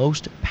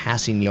 Most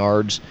passing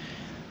yards.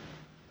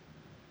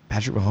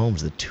 Patrick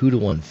Mahomes, the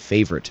 2-1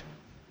 favorite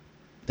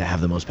to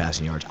have the most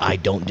passing yards. I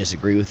don't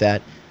disagree with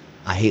that.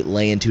 I hate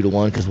laying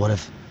 2-1 because what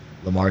if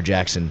Lamar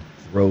Jackson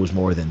throws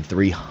more than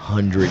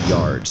 300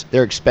 yards.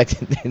 They're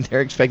expecting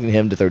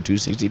him to throw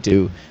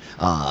 262.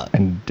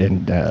 And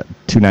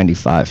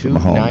 295 for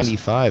Mahomes.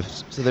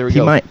 295. So there we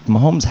go.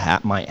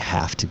 Mahomes might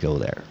have to go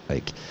there.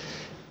 Like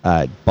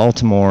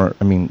Baltimore,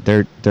 I mean,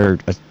 they're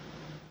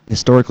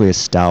historically a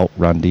stout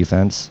run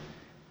defense,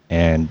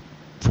 and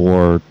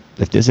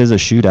if this is a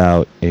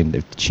shootout and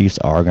if the Chiefs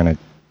are going to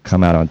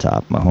come out on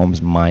top,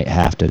 Mahomes might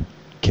have to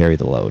carry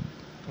the load.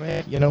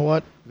 Man, you know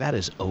what? That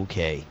is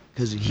okay,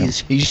 because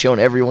he's shown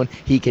everyone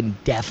he can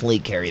definitely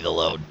carry the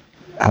load.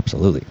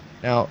 Absolutely.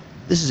 Now,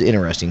 this is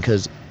interesting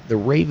because the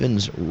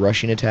Ravens'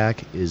 rushing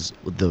attack is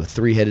the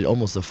three-headed,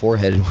 almost the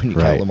four-headed when you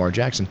count Lamar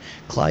Jackson.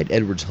 Clyde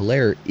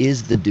Edwards-Helaire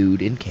is the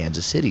dude in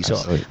Kansas City. So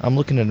Absolutely. I'm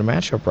looking at a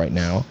matchup right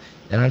now,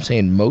 and I'm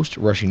saying most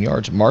rushing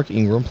yards, Mark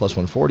Ingram plus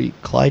 140,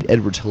 Clyde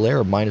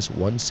Edwards-Helaire minus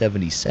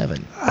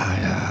 177.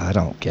 I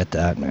don't get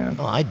that, man.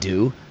 Oh, I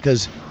do,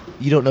 because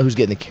you don't know who's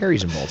getting the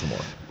carries in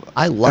Baltimore.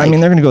 I mean,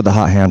 they're going to go with the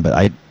hot hand,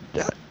 but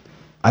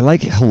I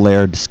like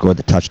Hilaire to score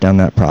the touchdown,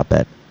 that prop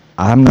bet.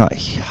 I'm not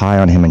high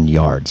on him in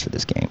yards for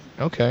this game.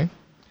 Okay.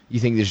 You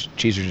think the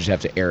Chiefs just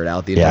have to air it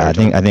out the entire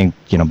time? I think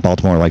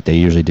Baltimore, like they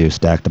usually do,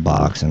 stack the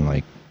box, and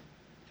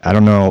I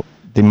don't know,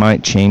 they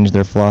might change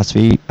their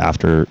philosophy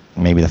after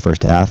maybe the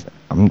first half.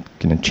 I'm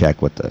going to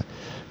check what the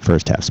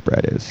first half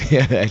spread is.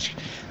 Yeah,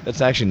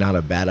 that's actually not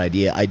a bad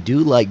idea. I do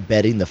like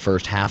betting the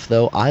first half,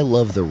 though. I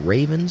love the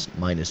Ravens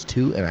minus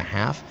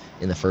 2.5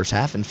 in the first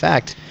half. In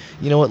fact,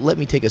 you know what? Let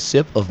me take a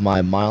sip of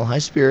my Mile High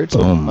Spirits,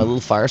 my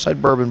little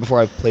fireside bourbon, before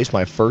I place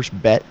my first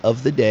bet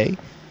of the day.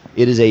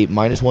 It is a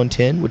minus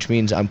 110, which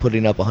means I'm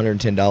putting up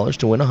 $110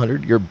 to win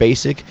 100. Your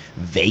basic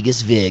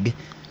Vegas VIG.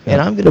 And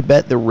I'm going to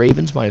bet the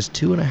Ravens minus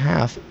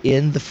 2.5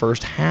 in the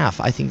first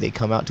half. I think they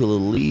come out to a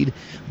little lead.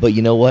 But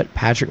you know what?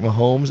 Patrick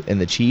Mahomes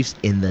and the Chiefs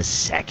in the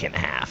second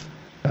half.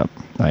 Yep,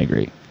 I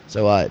agree.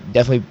 So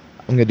definitely,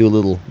 I'm going to do a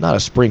little, not a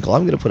sprinkle.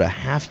 I'm going to put a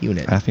half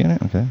unit. Half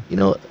unit? Okay. You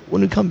know,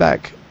 when we come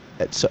back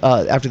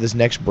after this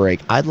next break,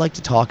 I'd like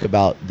to talk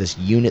about this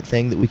unit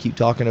thing that we keep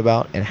talking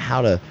about and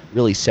how to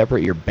really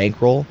separate your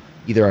bankroll,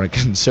 either on a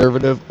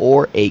conservative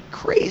or a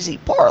crazy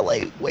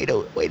parlay way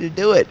to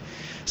do it.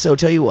 So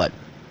tell you what,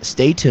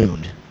 stay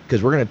tuned,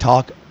 because we're going to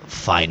talk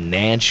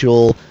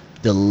financial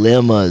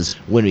dilemmas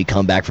when we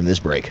come back from this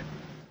break.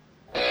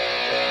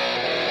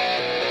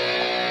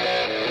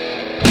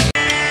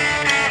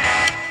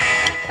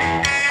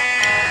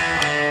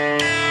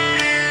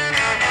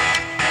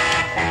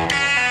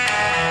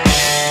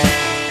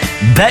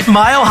 Bet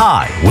Mile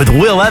High with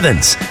Will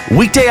Evans.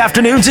 Weekday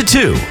afternoons at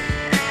 2.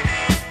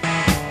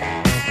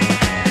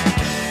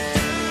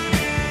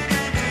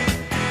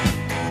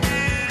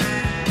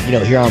 You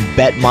know, here on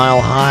Bet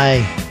Mile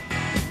High,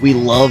 we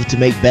love to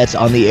make bets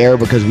on the air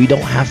because we don't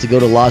have to go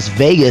to Las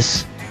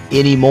Vegas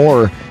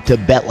anymore to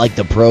bet like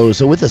the pros.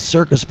 So with the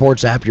Circa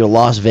Sports app, your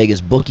Las Vegas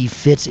bookie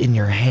fits in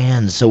your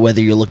hands. So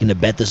whether you're looking to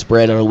bet the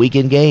spread on a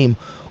weekend game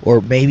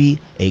or maybe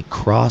a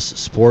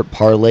cross-sport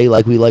parlay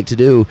like we like to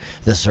do,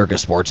 the Circa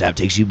Sports app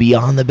takes you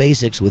beyond the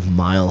basics with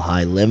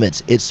mile-high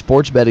limits. It's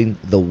sports betting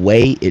the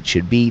way it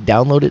should be.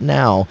 Download it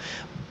now.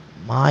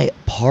 My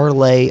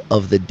parlay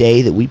of the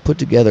day that we put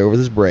together over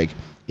this break,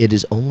 it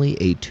is only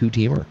a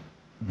two-teamer.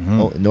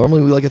 Oh,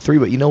 normally we like a three,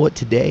 but you know what?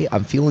 Today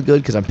I'm feeling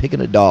good because I'm picking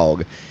a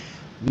dog.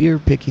 We are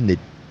picking the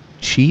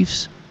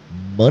Chiefs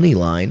money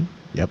line.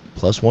 Yep,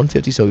 plus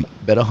 150. So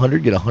bet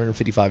 100, get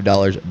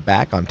 $155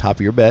 back on top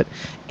of your bet.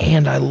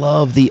 And I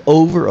love the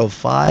over of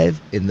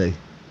 5 in the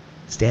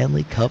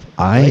Stanley Cup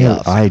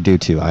playoffs. I do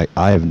too. I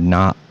have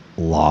not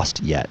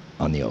lost yet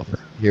on the over.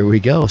 Here we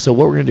go. So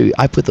what we're going to do,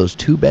 I put those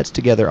two bets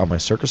together on my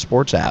Circa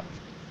Sports app.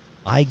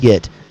 I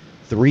get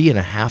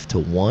 3.5 to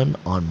 1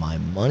 on my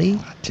money.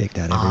 I take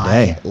that every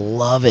day. I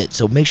love it.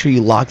 So make sure you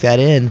lock that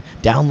in.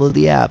 Download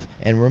the app.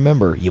 And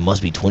remember, you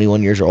must be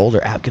 21 years or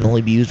older. App can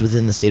only be used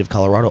within the state of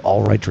Colorado.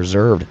 All rights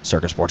reserved.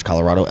 Circa Sports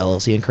Colorado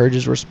LLC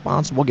encourages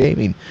responsible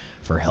gaming.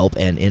 For help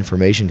and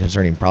information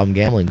concerning problem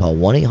gambling, call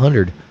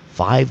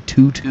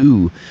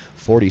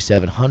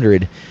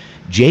 1-800-522-4700.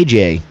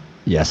 JJ.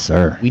 Yes,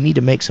 sir. We need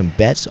to make some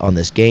bets on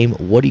this game.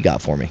 What do you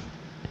got for me?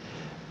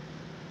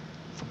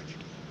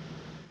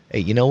 Hey,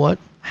 you know what?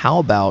 How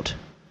about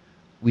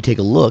we take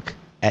a look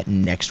at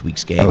next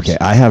week's games? Okay,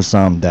 I have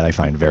some that I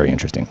find very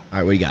interesting. All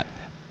right, what do you got?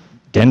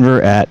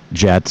 Denver at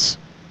Jets.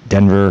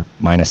 Denver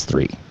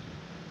 -3.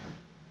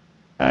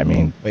 I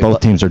mean,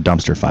 both teams are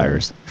dumpster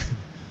fires.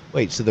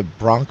 Wait, so the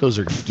Broncos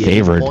are giving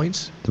favored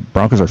points? The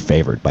Broncos are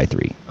favored by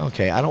 3.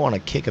 Okay, I don't want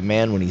to kick a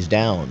man when he's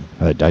down.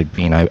 I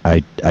mean,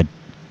 I'd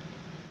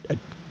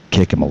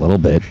kick him a little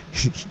bit.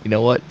 You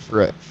know what?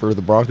 For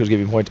the Broncos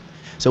giving points.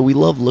 So we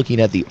love looking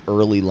at the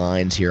early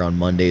lines here on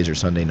Mondays or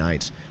Sunday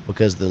nights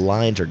because the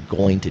lines are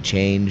going to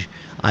change.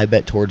 I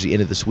bet towards the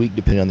end of this week,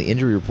 depending on the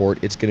injury report,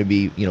 it's going to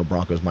be,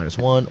 Broncos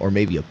 -1 or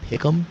maybe a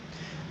pick'em.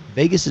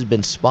 Vegas has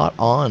been spot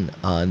on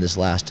in this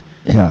last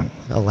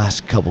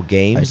couple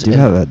games. I do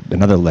have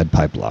another lead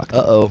pipe lock.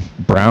 Uh-oh.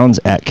 Browns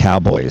at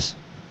Cowboys.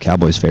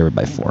 Cowboys favored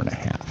by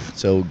 4.5.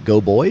 So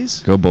go boys?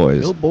 Go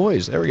boys. Go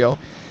boys. There we go.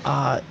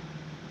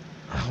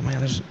 Oh man,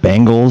 there's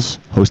Bengals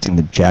hosting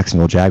the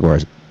Jacksonville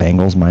Jaguars.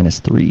 Bengals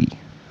 -3. How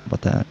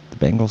about that?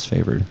 The Bengals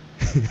favored.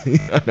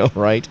 I know,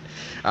 right?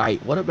 All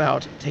right, what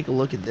about, take a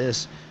look at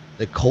this.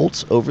 The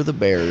Colts over the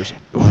Bears.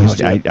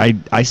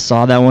 I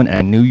saw that one, and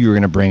I knew you were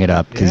going to bring it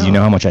up because Yeah. you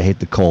know how much I hate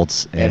the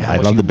Colts, and how I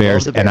much love you the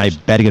Bears, love the and I Bears.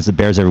 bet against the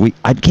Bears every week.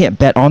 I can't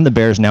bet on the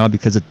Bears now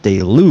because if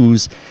they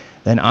lose,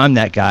 then I'm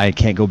that guy and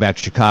can't go back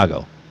to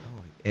Chicago.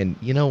 And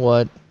you know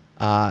what?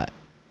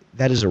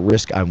 That is a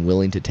risk I'm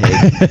willing to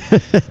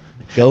take.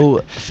 Go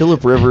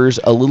Phillip Rivers,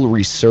 a little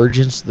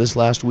resurgence this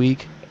last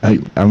week.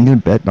 I'm going to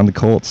bet on the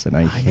Colts, and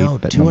I hate know,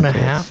 betting on the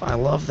 2.5. Colts. I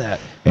love that.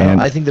 And-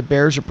 I think the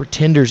Bears are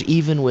pretenders,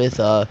 even with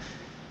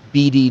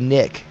BD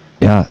Nick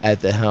Yeah.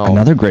 at the helm.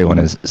 Another great one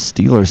is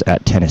Steelers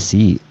at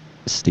Tennessee.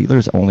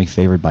 Steelers only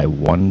favored by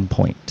 1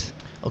 point.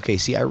 Okay,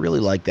 see, I really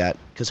like that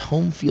because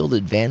home field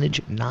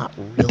advantage, not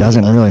really. It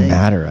doesn't a really thing.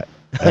 matter at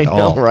I know,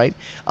 all. right?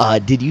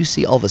 Did you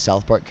see all the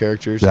South Park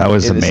characters? That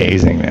was in this?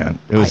 amazing, man.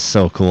 It was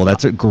so cool.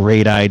 That's a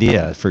great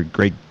idea for a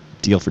great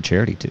deal for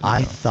charity, too.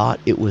 I thought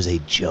it was a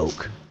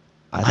joke.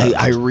 thought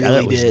I that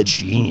really was did.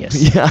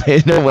 genius. Yeah,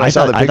 I know. When I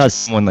saw the I picture, thought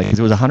someone like it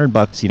was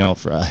 $100,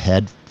 for a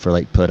head for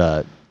like put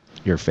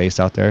your face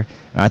out there,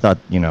 and I thought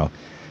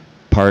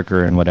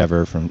Parker and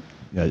whatever from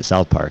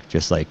South Park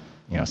just said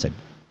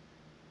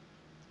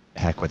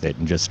heck with it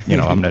and just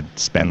I'm gonna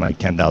spend like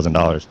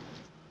 $10,000.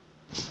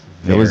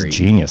 It was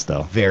genius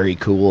though. Very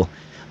cool.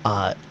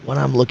 When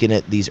I'm looking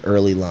at these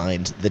early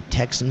lines, the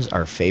Texans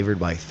are favored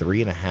by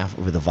 3.5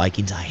 over the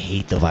Vikings. I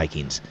hate the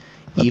Vikings,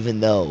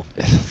 even though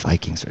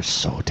Vikings are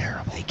so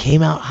terrible. they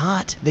came out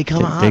hot. They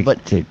come out hot, but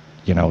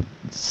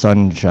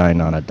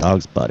sunshine on a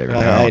dog's butt. Every now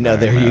I and know.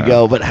 then, There you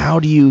go. But how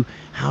do you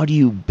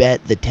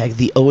bet the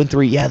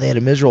 0-3? Yeah, they had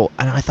a miserable,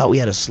 and I thought we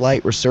had a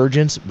slight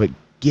resurgence, but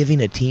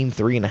giving a team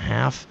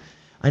 3.5,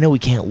 I know we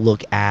can't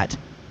look at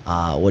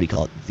what do you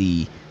call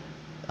it?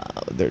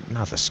 They're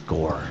not the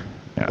score.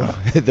 Yeah.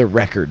 The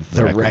record.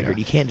 The record. Yeah.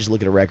 You can't just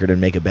look at a record and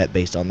make a bet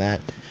based on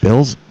that.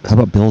 Bills. How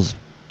about Bills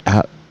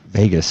at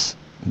Vegas?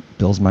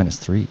 Bills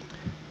 -3.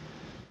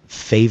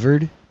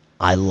 Favored.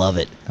 I love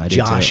it. I do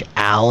Josh too.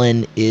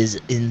 Allen is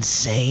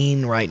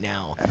insane right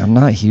now. And I'm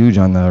not huge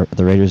on the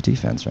Raiders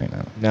defense right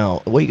now.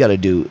 No, what you got to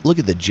do, look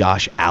at the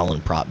Josh Allen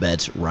prop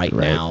bets right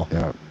now.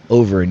 Yeah.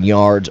 Over in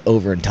yards,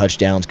 over in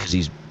touchdowns, because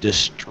he's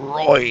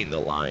destroying the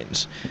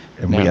lines.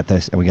 And we got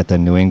this, and we got the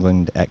New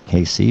England at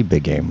KC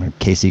big game. Are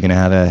KC gonna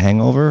have a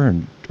hangover,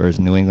 or is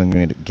New England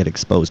gonna get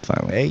exposed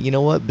finally? Hey, you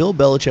know what? Bill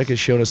Belichick has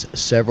shown us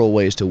several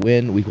ways to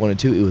win. Week 1 and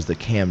 2, it was the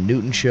Cam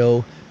Newton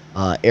show.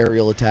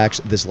 Aerial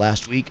attacks this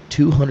last week,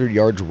 200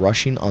 yards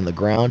rushing on the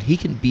ground. He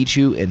can beat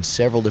you in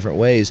several different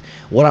ways.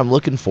 What I'm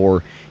looking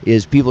for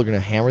is people are going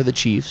to hammer the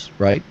Chiefs,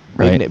 right?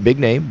 Right. Big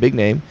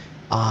name.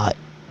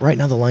 Right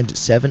now the line's at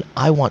 7.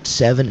 I want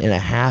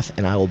 7.5,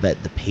 and I will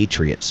bet the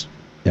Patriots.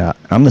 Yeah,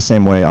 I'm the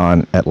same way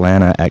on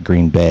Atlanta at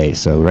Green Bay.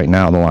 So right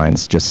now the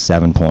line's just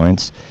 7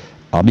 points.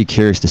 I'll be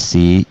curious to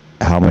see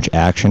how much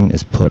action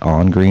is put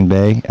on Green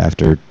Bay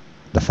after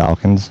the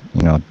Falcons,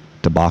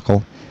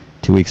 debacle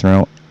 2 weeks in a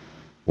row.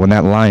 When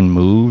that line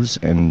moves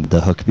and the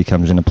hook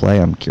becomes into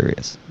play, I'm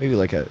curious. Maybe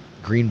like a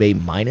Green Bay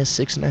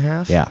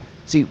 -6.5. Yeah.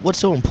 See, what's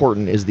so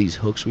important is these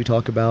hooks we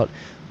talk about,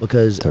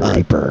 because The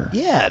Reaper.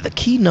 Yeah, the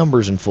key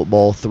numbers in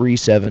football: 3,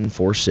 7,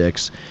 4,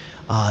 6.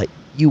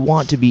 You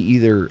want to be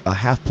either a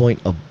half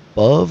point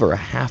above or a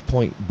half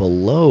point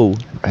below.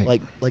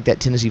 Right. Like that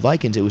Tennessee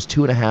Vikings, it was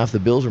 2.5. The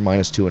Bills were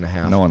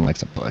 -2.5. No one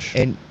likes a push.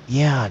 And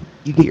yeah,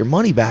 you get your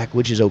money back,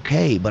 which is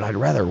okay. But I'd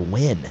rather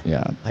win.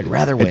 Yeah. I'd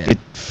rather win. It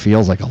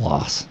feels like a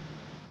loss.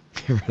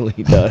 It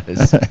really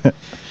does.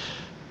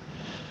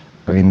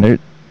 I mean,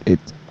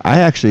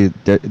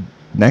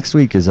 next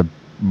week is a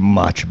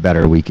much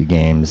better week of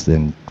games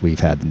than we've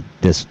had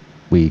this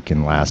week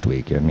and last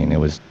week. I mean, it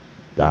was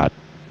not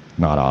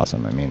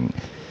awesome. I mean,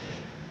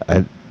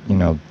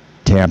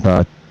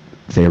 Tampa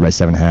favored by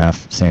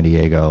 7.5. San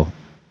Diego,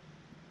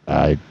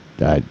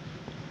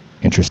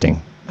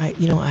 interesting. I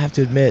have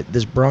to admit,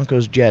 this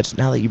Broncos-Jets,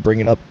 now that you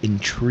bring it up,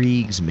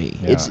 intrigues me.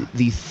 Yeah. It's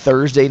the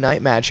Thursday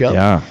night matchup.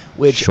 Yeah.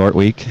 Which Short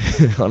week.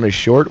 on a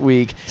short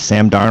week.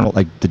 Sam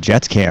Darnold, the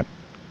Jets can't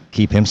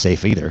keep him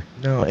safe either.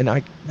 No, and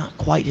not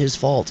quite his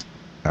fault.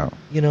 No.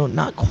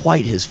 Not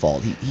quite his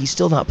fault. He's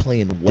still not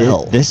playing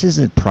well. This is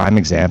a prime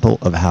example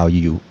of how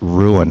you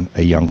ruin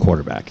a young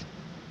quarterback.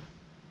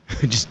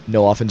 Just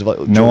no offensive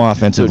line. No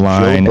offensive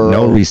line,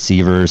 no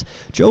receivers.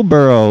 Joe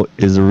Burrow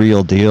is a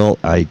real deal.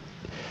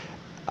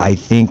 I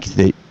think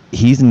that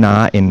he's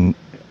not in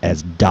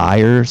as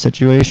dire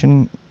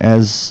situation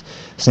as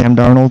Sam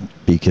Darnold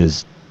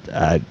because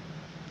Burrow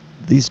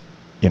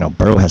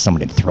has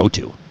somebody to throw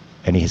to,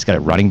 and he's got a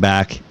running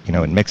back,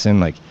 in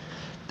Mixon. The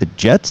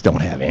Jets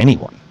don't have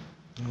anyone.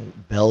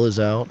 Bell is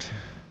out.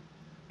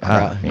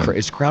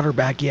 Is Crowder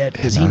back yet?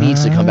 Because he Nah.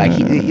 needs to come back.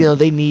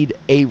 They need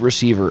a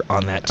receiver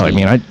on that team. I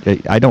mean,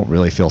 I don't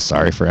really feel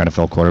sorry for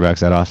NFL quarterbacks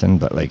that often,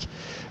 but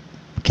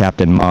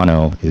Captain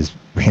Mono is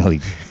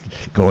really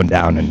going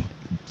down in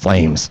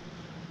flames.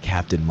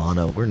 Captain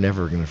Mono. We're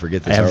never going to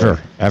forget this. Ever. So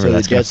That's the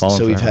gonna Jets. fall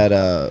So in we've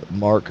forever. had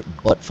Mark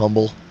Butt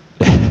Fumble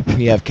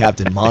We have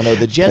Captain Mono.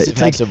 The Jets have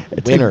had some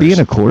it's winners. like being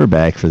a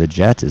quarterback for the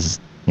Jets is,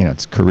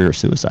 it's career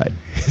suicide.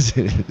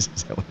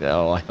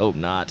 No, I hope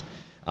not.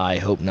 I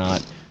hope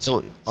not.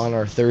 So on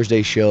our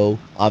Thursday show,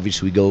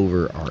 obviously we go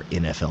over our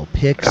NFL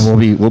picks.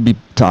 And we'll be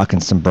talking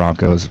some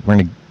Broncos. We're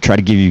gonna try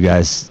to give you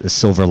guys a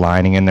silver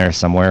lining in there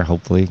somewhere,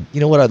 hopefully. You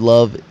know what I'd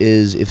love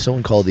is if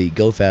someone called the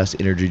Go Fast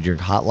Energy Drink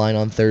hotline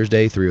on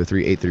Thursday,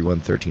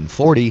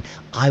 303-831-1340.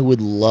 I would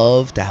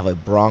love to have a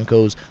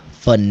Broncos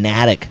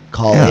fanatic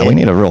call in. Yeah, we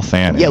need a real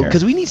fan. Yeah,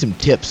 because we need some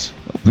tips.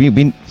 We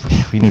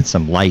need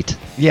some light.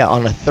 Yeah,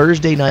 on a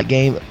Thursday night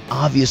game,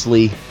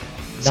 obviously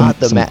not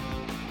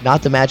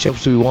the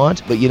matchups we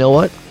want, but you know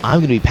what? I'm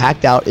going to be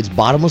packed out. It's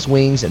bottomless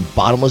wings and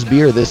bottomless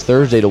beer this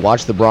Thursday to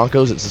watch the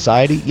Broncos at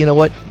Society. You know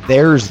what?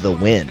 There's the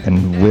win.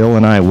 And Will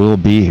and I will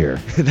be here.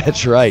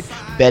 That's right.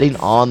 Betting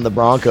on the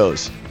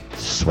Broncos.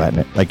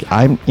 Sweating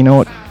it. You know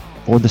what?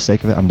 For the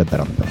sake of it, I'm going to bet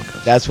on the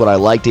Broncos. That's what I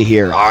like to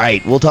hear. All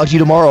right, we'll talk to you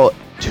tomorrow,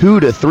 2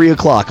 to 3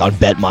 o'clock on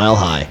Bet Mile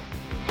High.